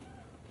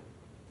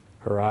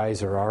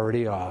eyes are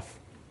already off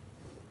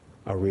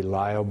a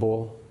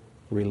reliable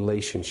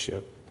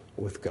relationship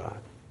with God.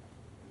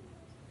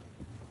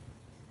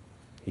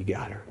 He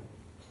got her.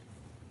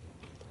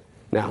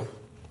 Now,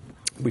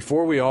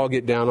 before we all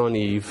get down on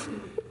Eve,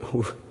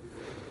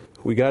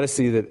 we got to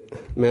see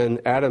that, man,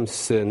 Adam's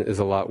sin is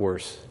a lot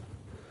worse.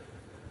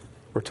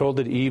 We're told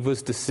that Eve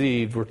was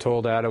deceived. We're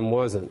told Adam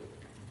wasn't.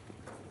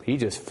 He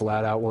just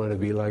flat out wanted to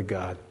be like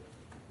God.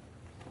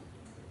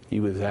 He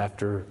was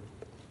after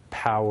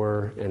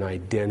power and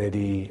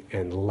identity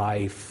and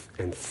life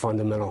and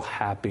fundamental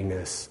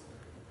happiness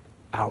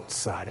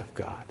outside of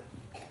God.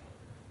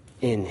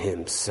 In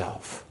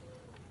himself.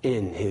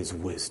 In his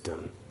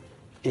wisdom.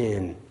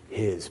 In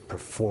his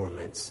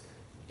performance.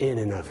 In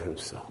and of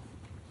himself.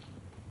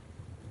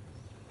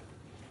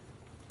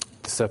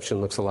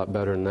 Deception looks a lot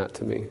better than that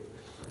to me.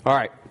 All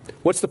right.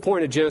 What's the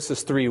point of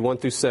Genesis 3, 1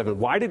 through 7?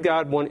 Why did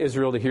God want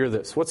Israel to hear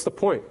this? What's the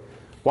point?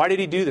 Why did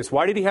he do this?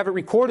 Why did he have it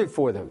recorded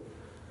for them?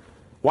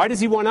 Why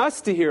does he want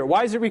us to hear it?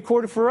 Why is it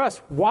recorded for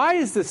us? Why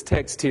is this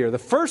text here? The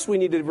first, we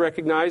need to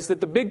recognize that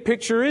the big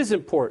picture is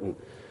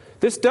important.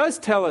 This does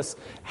tell us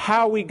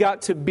how we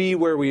got to be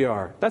where we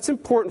are. That's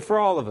important for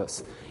all of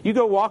us. You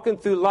go walking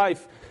through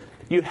life,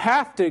 you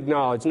have to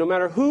acknowledge, no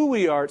matter who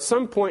we are, at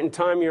some point in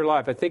time in your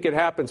life, I think it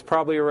happens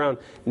probably around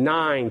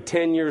 9,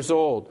 10 years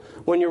old,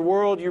 when your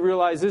world you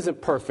realize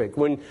isn't perfect,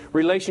 when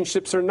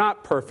relationships are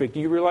not perfect,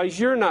 you realize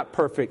you're not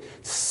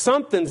perfect.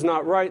 Something's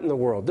not right in the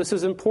world. This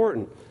is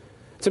important.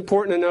 It's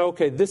important to know,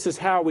 okay, this is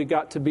how we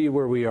got to be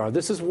where we are.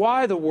 This is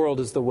why the world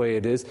is the way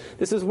it is.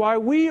 This is why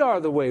we are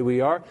the way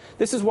we are.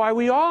 This is why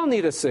we all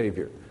need a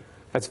Savior.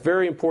 That's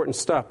very important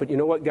stuff. But you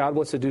know what? God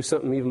wants to do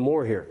something even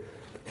more here.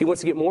 He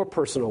wants to get more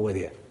personal with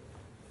you.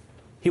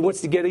 He wants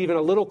to get even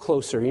a little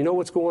closer. You know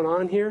what's going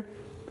on here?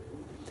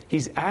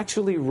 He's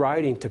actually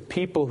writing to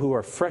people who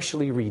are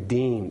freshly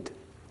redeemed.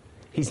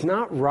 He's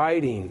not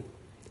writing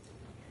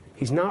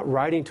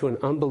to an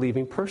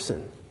unbelieving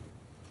person.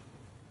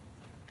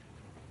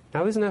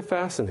 Now, isn't that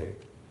fascinating?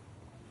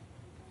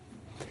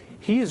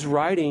 He is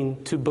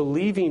writing to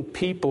believing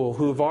people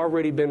who have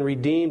already been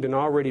redeemed and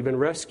already been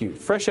rescued,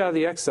 fresh out of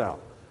the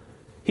exile.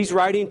 He's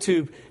writing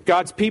to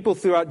God's people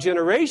throughout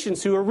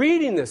generations who are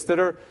reading this, that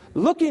are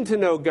looking to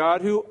know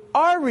God, who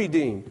are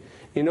redeemed.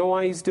 You know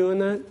why he's doing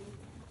that?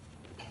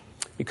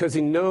 Because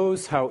he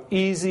knows how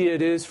easy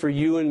it is for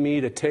you and me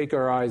to take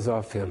our eyes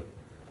off him.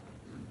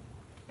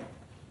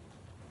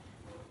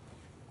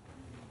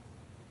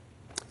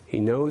 He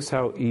knows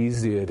how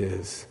easy it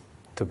is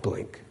to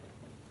blink.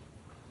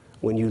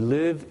 When you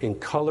live in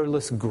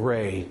colorless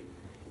gray,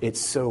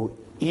 it's so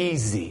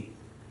easy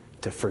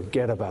to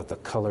forget about the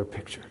color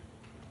picture.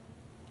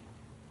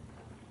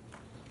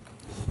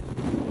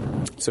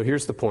 So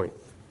here's the point.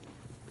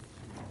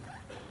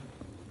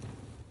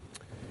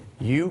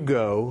 You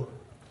go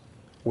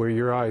where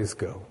your eyes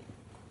go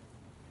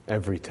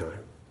every time.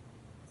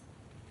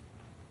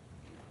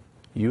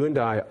 You and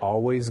I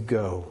always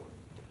go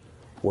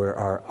where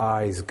our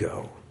eyes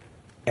go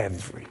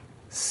every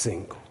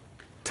single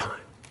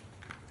time.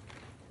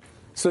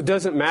 So it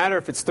doesn't matter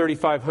if it's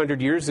 3,500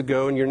 years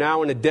ago and you're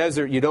now in a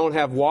desert, you don't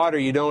have water,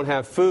 you don't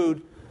have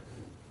food.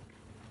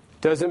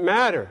 Doesn't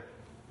matter.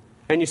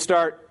 And you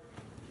start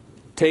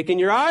taking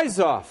your eyes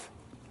off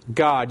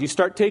God. You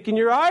start taking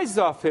your eyes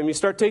off him. You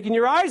start taking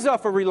your eyes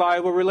off a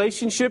reliable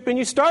relationship, and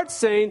you start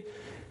saying,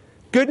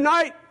 good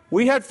night,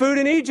 we had food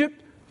in Egypt.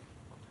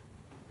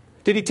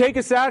 Did he take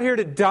us out here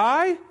to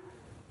die?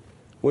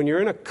 When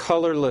you're in a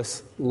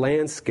colorless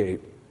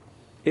landscape,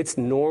 it's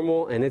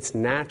normal and it's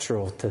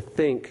natural to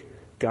think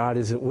God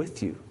isn't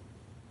with you.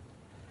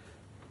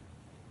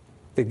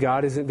 That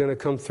God isn't going to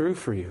come through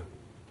for you.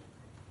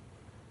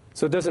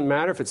 So it doesn't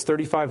matter if it's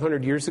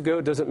 3,500 years ago.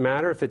 It doesn't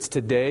matter if it's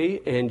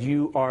today and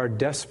you are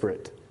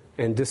desperate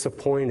and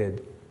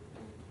disappointed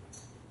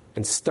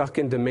and stuck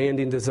in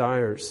demanding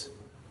desires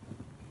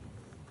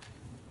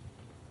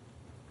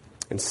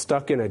and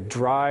stuck in a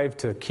drive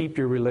to keep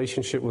your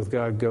relationship with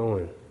God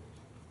going.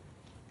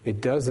 It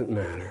doesn't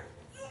matter.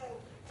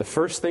 The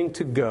first thing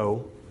to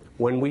go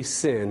when we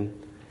sin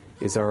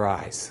is our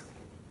eyes.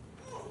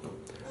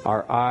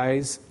 our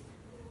eyes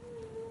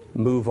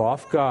move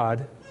off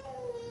God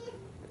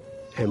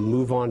and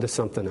move on to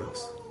something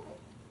else.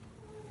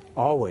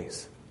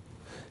 Always.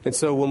 And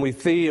so when we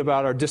see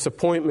about our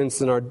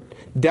disappointments and our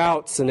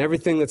doubts and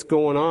everything that's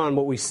going on,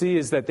 what we see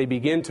is that they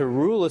begin to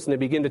rule us and they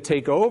begin to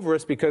take over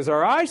us because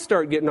our eyes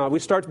start getting off. We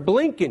start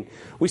blinking.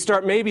 We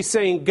start maybe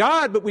saying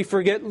God, but we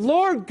forget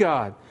Lord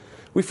God.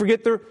 We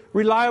forget the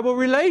reliable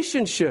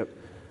relationship.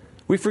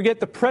 We forget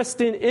the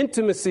pressed-in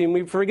intimacy, and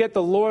we forget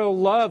the loyal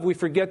love. We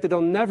forget that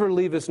He'll never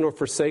leave us nor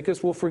forsake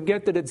us. We'll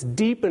forget that it's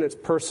deep and it's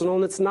personal,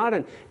 and it's not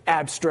an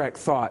abstract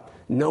thought,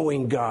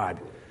 knowing God.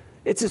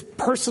 It's as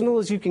personal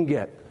as you can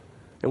get.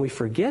 And we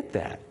forget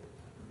that.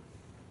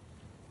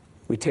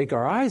 We take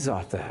our eyes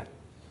off that.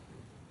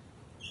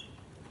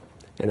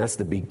 And that's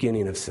the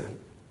beginning of sin.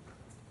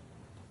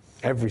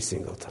 Every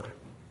single time.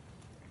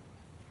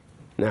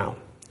 Now,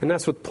 and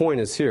that's what the point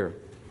is here.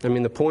 I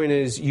mean, the point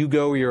is you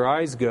go where your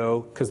eyes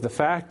go, because the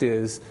fact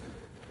is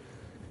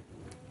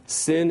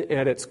sin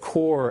at its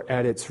core,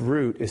 at its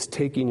root, is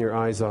taking your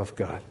eyes off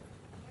God.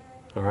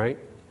 All right?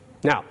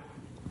 Now,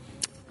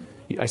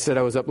 I said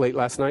I was up late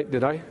last night,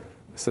 did I? I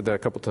said that a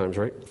couple times,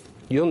 right?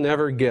 You'll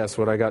never guess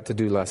what I got to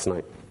do last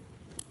night.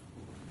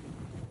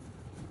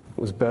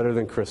 It was better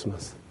than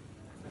Christmas.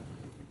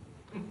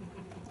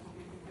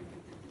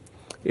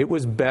 It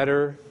was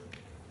better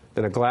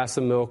than a glass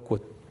of milk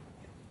with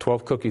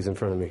 12 cookies in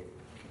front of me.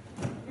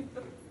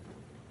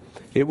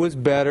 It was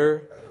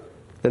better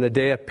than a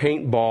day of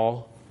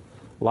paintball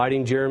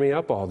lighting Jeremy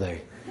up all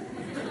day.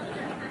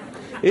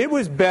 It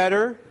was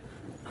better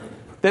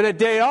than a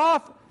day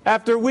off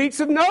after weeks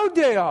of no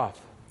day off.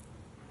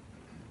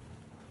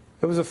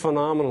 It was a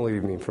phenomenal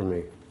evening for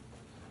me.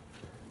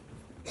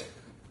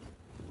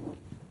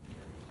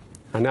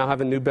 I now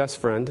have a new best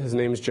friend. His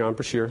name is John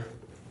Brashear.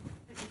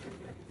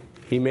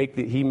 He made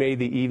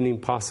the evening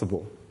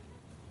possible.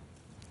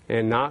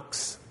 And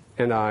Knox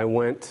and I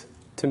went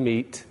to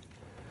meet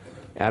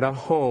at a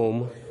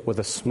home with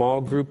a small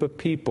group of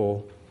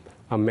people,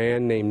 a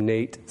man named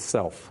Nate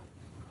Self.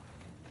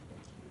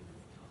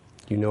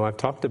 You know I've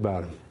talked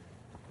about him.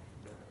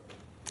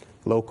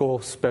 Local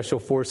Special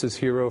Forces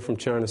hero from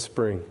China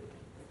Spring.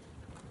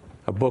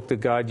 A book that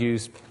God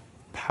used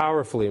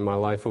powerfully in my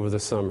life over the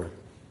summer.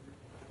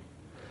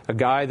 A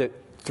guy that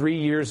 3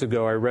 years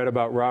ago I read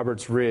about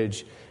Roberts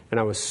Ridge, and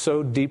I was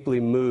so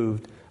deeply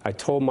moved, I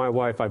told my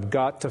wife I've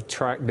got to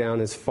track down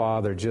his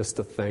father just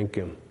to thank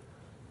him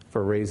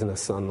for raising a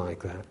son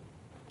like that.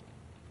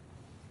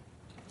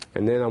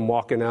 And then I'm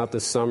walking out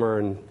this summer,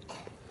 and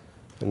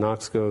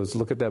Knox goes,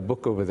 "Look at that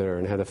book over there,"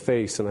 and had a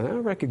face, and I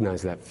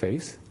recognize that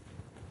face.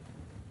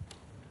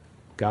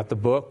 Got the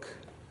book,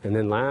 and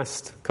then a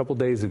couple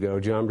days ago,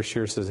 John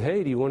Brashear says,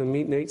 "Hey, do you want to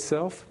meet Nate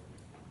Self?"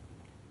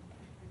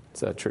 Is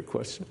that a trick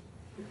question?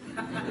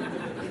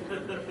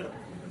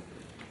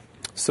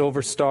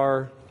 Silver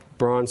Star,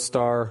 Bronze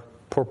Star,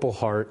 Purple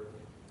Heart,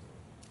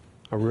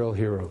 a real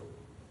hero.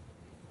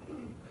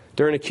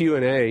 During a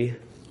Q&A,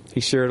 he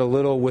shared a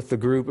little with the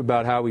group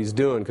about how he's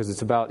doing, because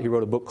he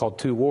wrote a book called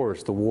Two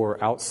Wars. The war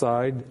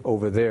outside,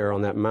 over there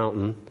on that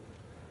mountain,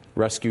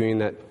 rescuing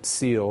that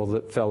SEAL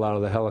that fell out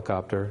of the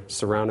helicopter,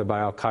 surrounded by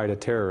Al-Qaeda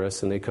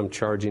terrorists, and they come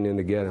charging in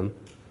to get him.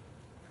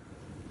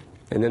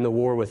 And then the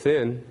war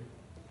within,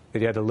 that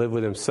he had to live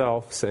with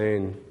himself,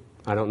 saying,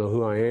 "I don't know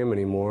who I am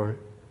anymore,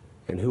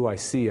 and who I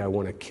see I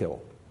want to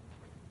kill."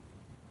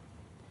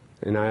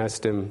 And I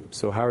asked him,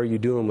 "So how are you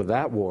doing with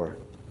that war?"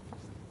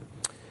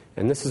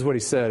 And this is what he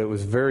said. It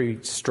was very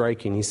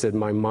striking. He said,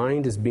 "My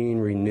mind is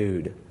being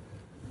renewed.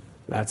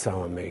 That's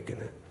how I'm making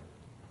it."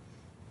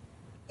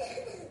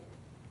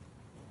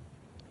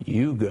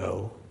 You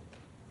go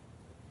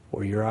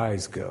where your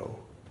eyes go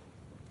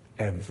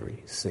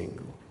every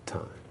single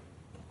time.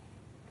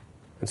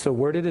 And so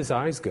where did his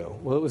eyes go?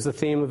 Well, it was the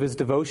theme of his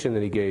devotion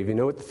that he gave. You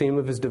know what the theme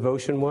of his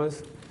devotion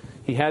was?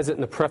 He has it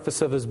in the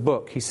preface of his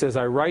book. He says,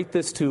 "I write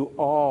this to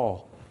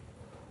all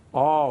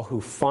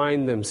who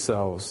find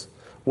themselves,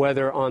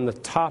 whether on the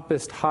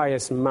toppest,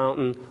 highest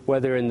mountain,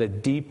 whether in the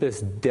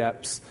deepest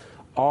depths,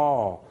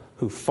 all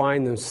who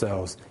find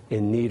themselves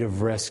in need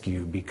of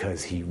rescue,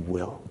 because He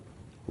will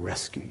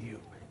rescue you.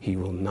 He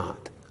will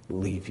not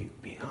leave you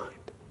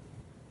behind."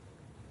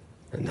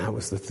 And that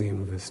was the theme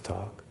of his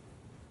talk.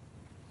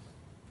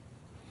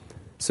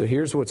 So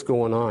here's what's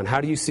going on. How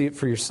do you see it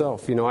for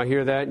yourself? You know, I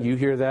hear that, you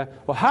hear that.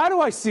 Well, how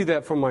do I see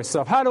that for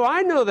myself? How do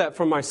I know that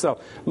for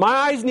myself? My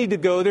eyes need to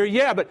go there,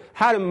 yeah, but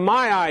how do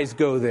my eyes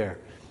go there?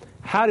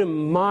 How do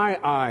my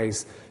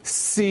eyes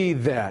see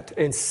that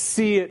and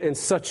see it in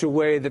such a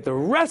way that the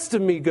rest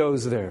of me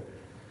goes there?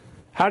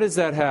 How does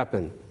that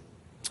happen?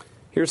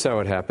 Here's how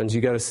it happens.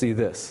 You got to see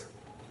this.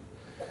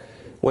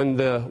 When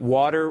the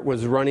water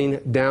was running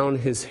down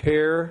his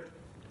hair,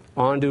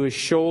 onto his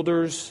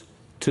shoulders,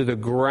 to the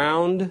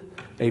ground,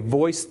 a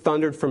voice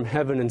thundered from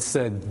heaven and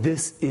said,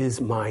 "This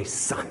is my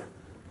son.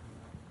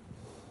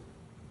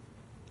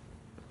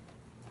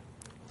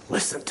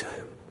 Listen to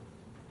him."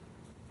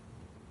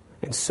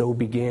 And so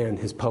began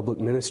his public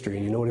ministry.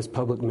 And you know what his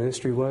public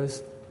ministry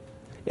was?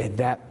 At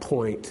that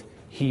point,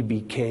 he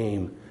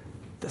became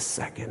the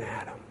second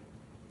Adam.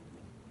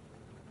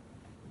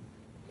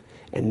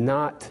 And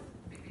not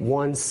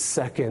 1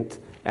 second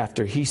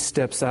after he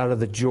steps out of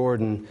the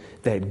Jordan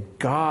that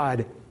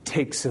God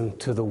takes him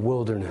to the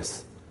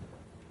wilderness.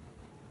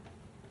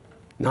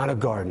 Not a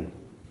garden.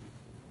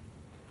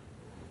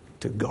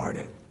 To guard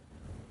it.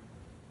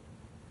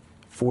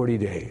 40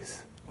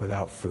 days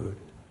without food.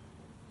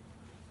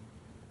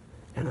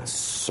 And a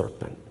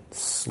serpent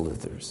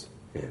slithers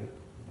in.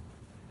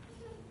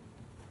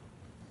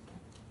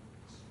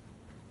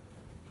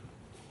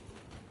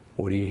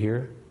 What do you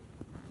hear?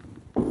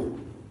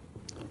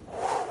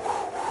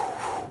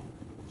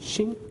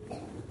 Shing.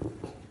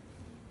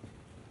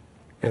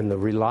 And the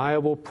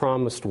reliable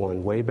promised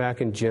one, way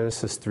back in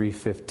Genesis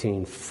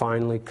 3:15,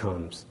 finally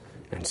comes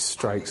and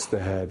strikes the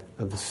head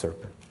of the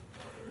serpent.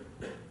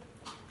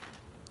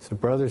 So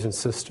brothers and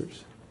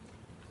sisters,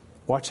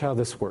 watch how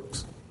this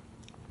works.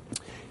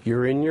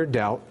 You're in your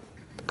doubt,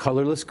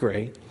 colorless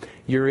gray.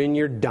 You're in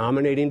your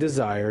dominating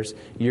desires.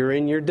 You're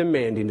in your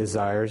demanding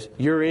desires.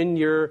 You're in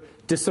your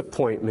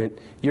disappointment.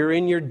 You're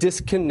in your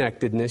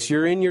disconnectedness.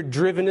 You're in your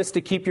drivenness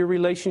to keep your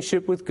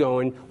relationship with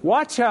going.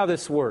 Watch how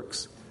this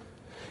works.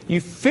 You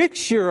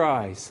fix your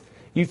eyes.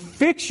 You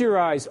fix your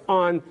eyes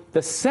on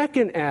the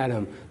second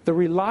Adam, the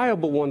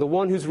reliable one, the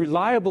one who's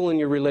reliable in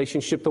your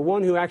relationship, the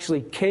one who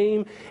actually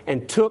came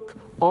and took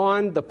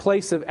on the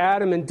place of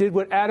Adam and did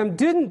what Adam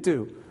didn't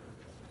do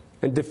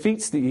and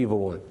defeats the evil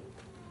one.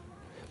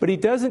 But he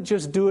doesn't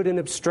just do it in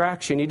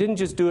abstraction. He didn't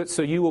just do it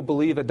so you will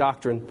believe a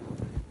doctrine.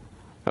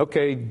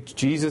 Okay,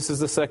 Jesus is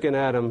the second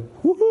Adam.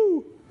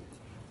 Woohoo!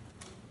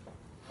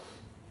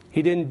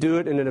 He didn't do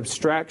it in an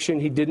abstraction.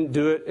 He didn't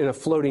do it in a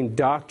floating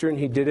doctrine.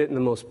 He did it in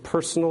the most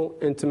personal,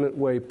 intimate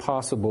way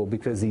possible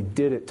because he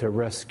did it to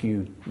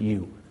rescue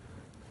you.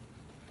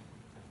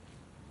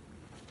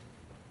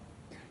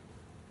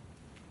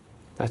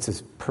 That's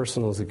as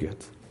personal as it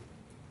gets.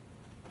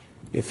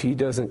 If he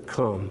doesn't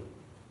come,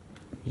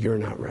 you're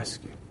not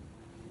rescued.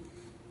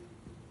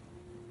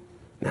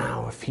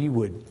 Now, if he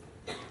would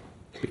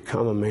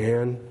become a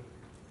man,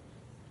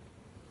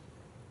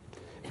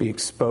 be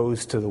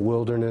exposed to the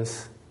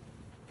wilderness,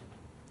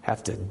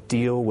 have to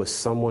deal with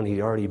someone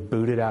he already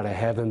booted out of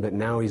heaven, but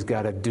now he's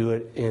got to do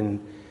it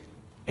in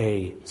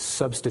a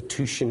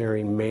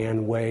substitutionary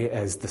man way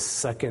as the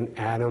second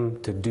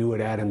Adam to do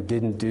what Adam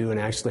didn't do and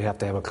actually have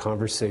to have a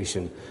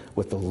conversation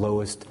with the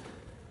lowest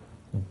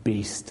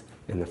beast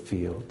in the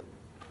field.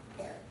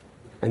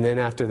 And then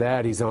after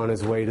that, he's on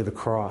his way to the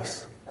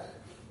cross.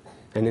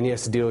 And then he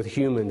has to deal with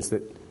humans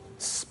that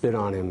spit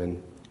on him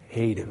and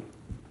hate him.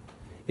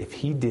 If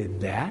he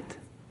did that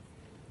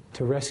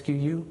to rescue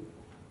you,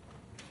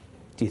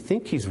 do you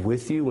think he's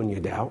with you when you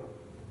doubt?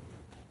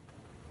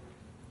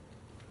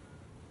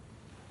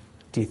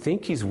 Do you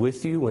think he's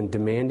with you when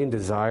demanding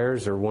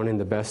desires are wanting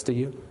the best of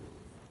you?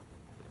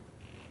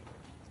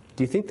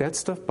 Do you think that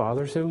stuff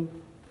bothers him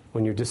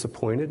when you're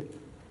disappointed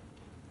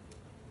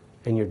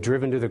and you're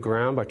driven to the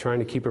ground by trying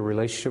to keep a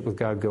relationship with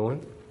God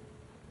going?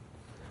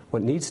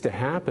 What needs to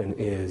happen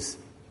is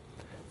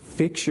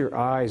fix your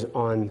eyes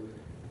on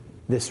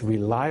this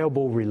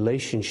reliable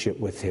relationship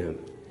with him.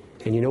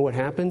 And you know what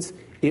happens?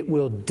 It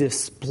will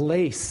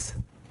displace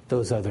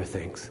those other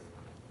things.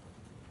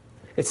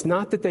 It's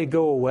not that they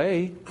go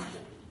away.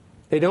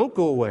 They don't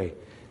go away.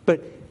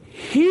 But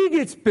he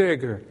gets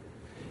bigger.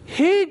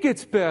 He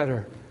gets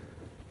better.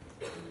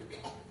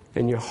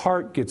 And your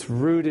heart gets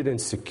rooted and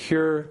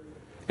secure.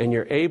 And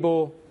you're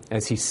able,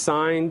 as he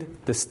signed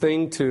this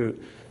thing to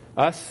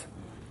us,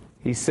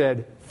 he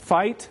said,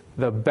 fight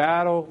the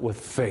battle with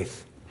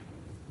faith.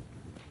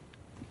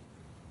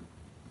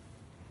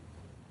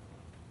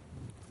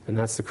 And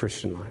that's the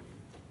Christian life.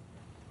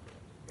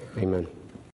 Amen.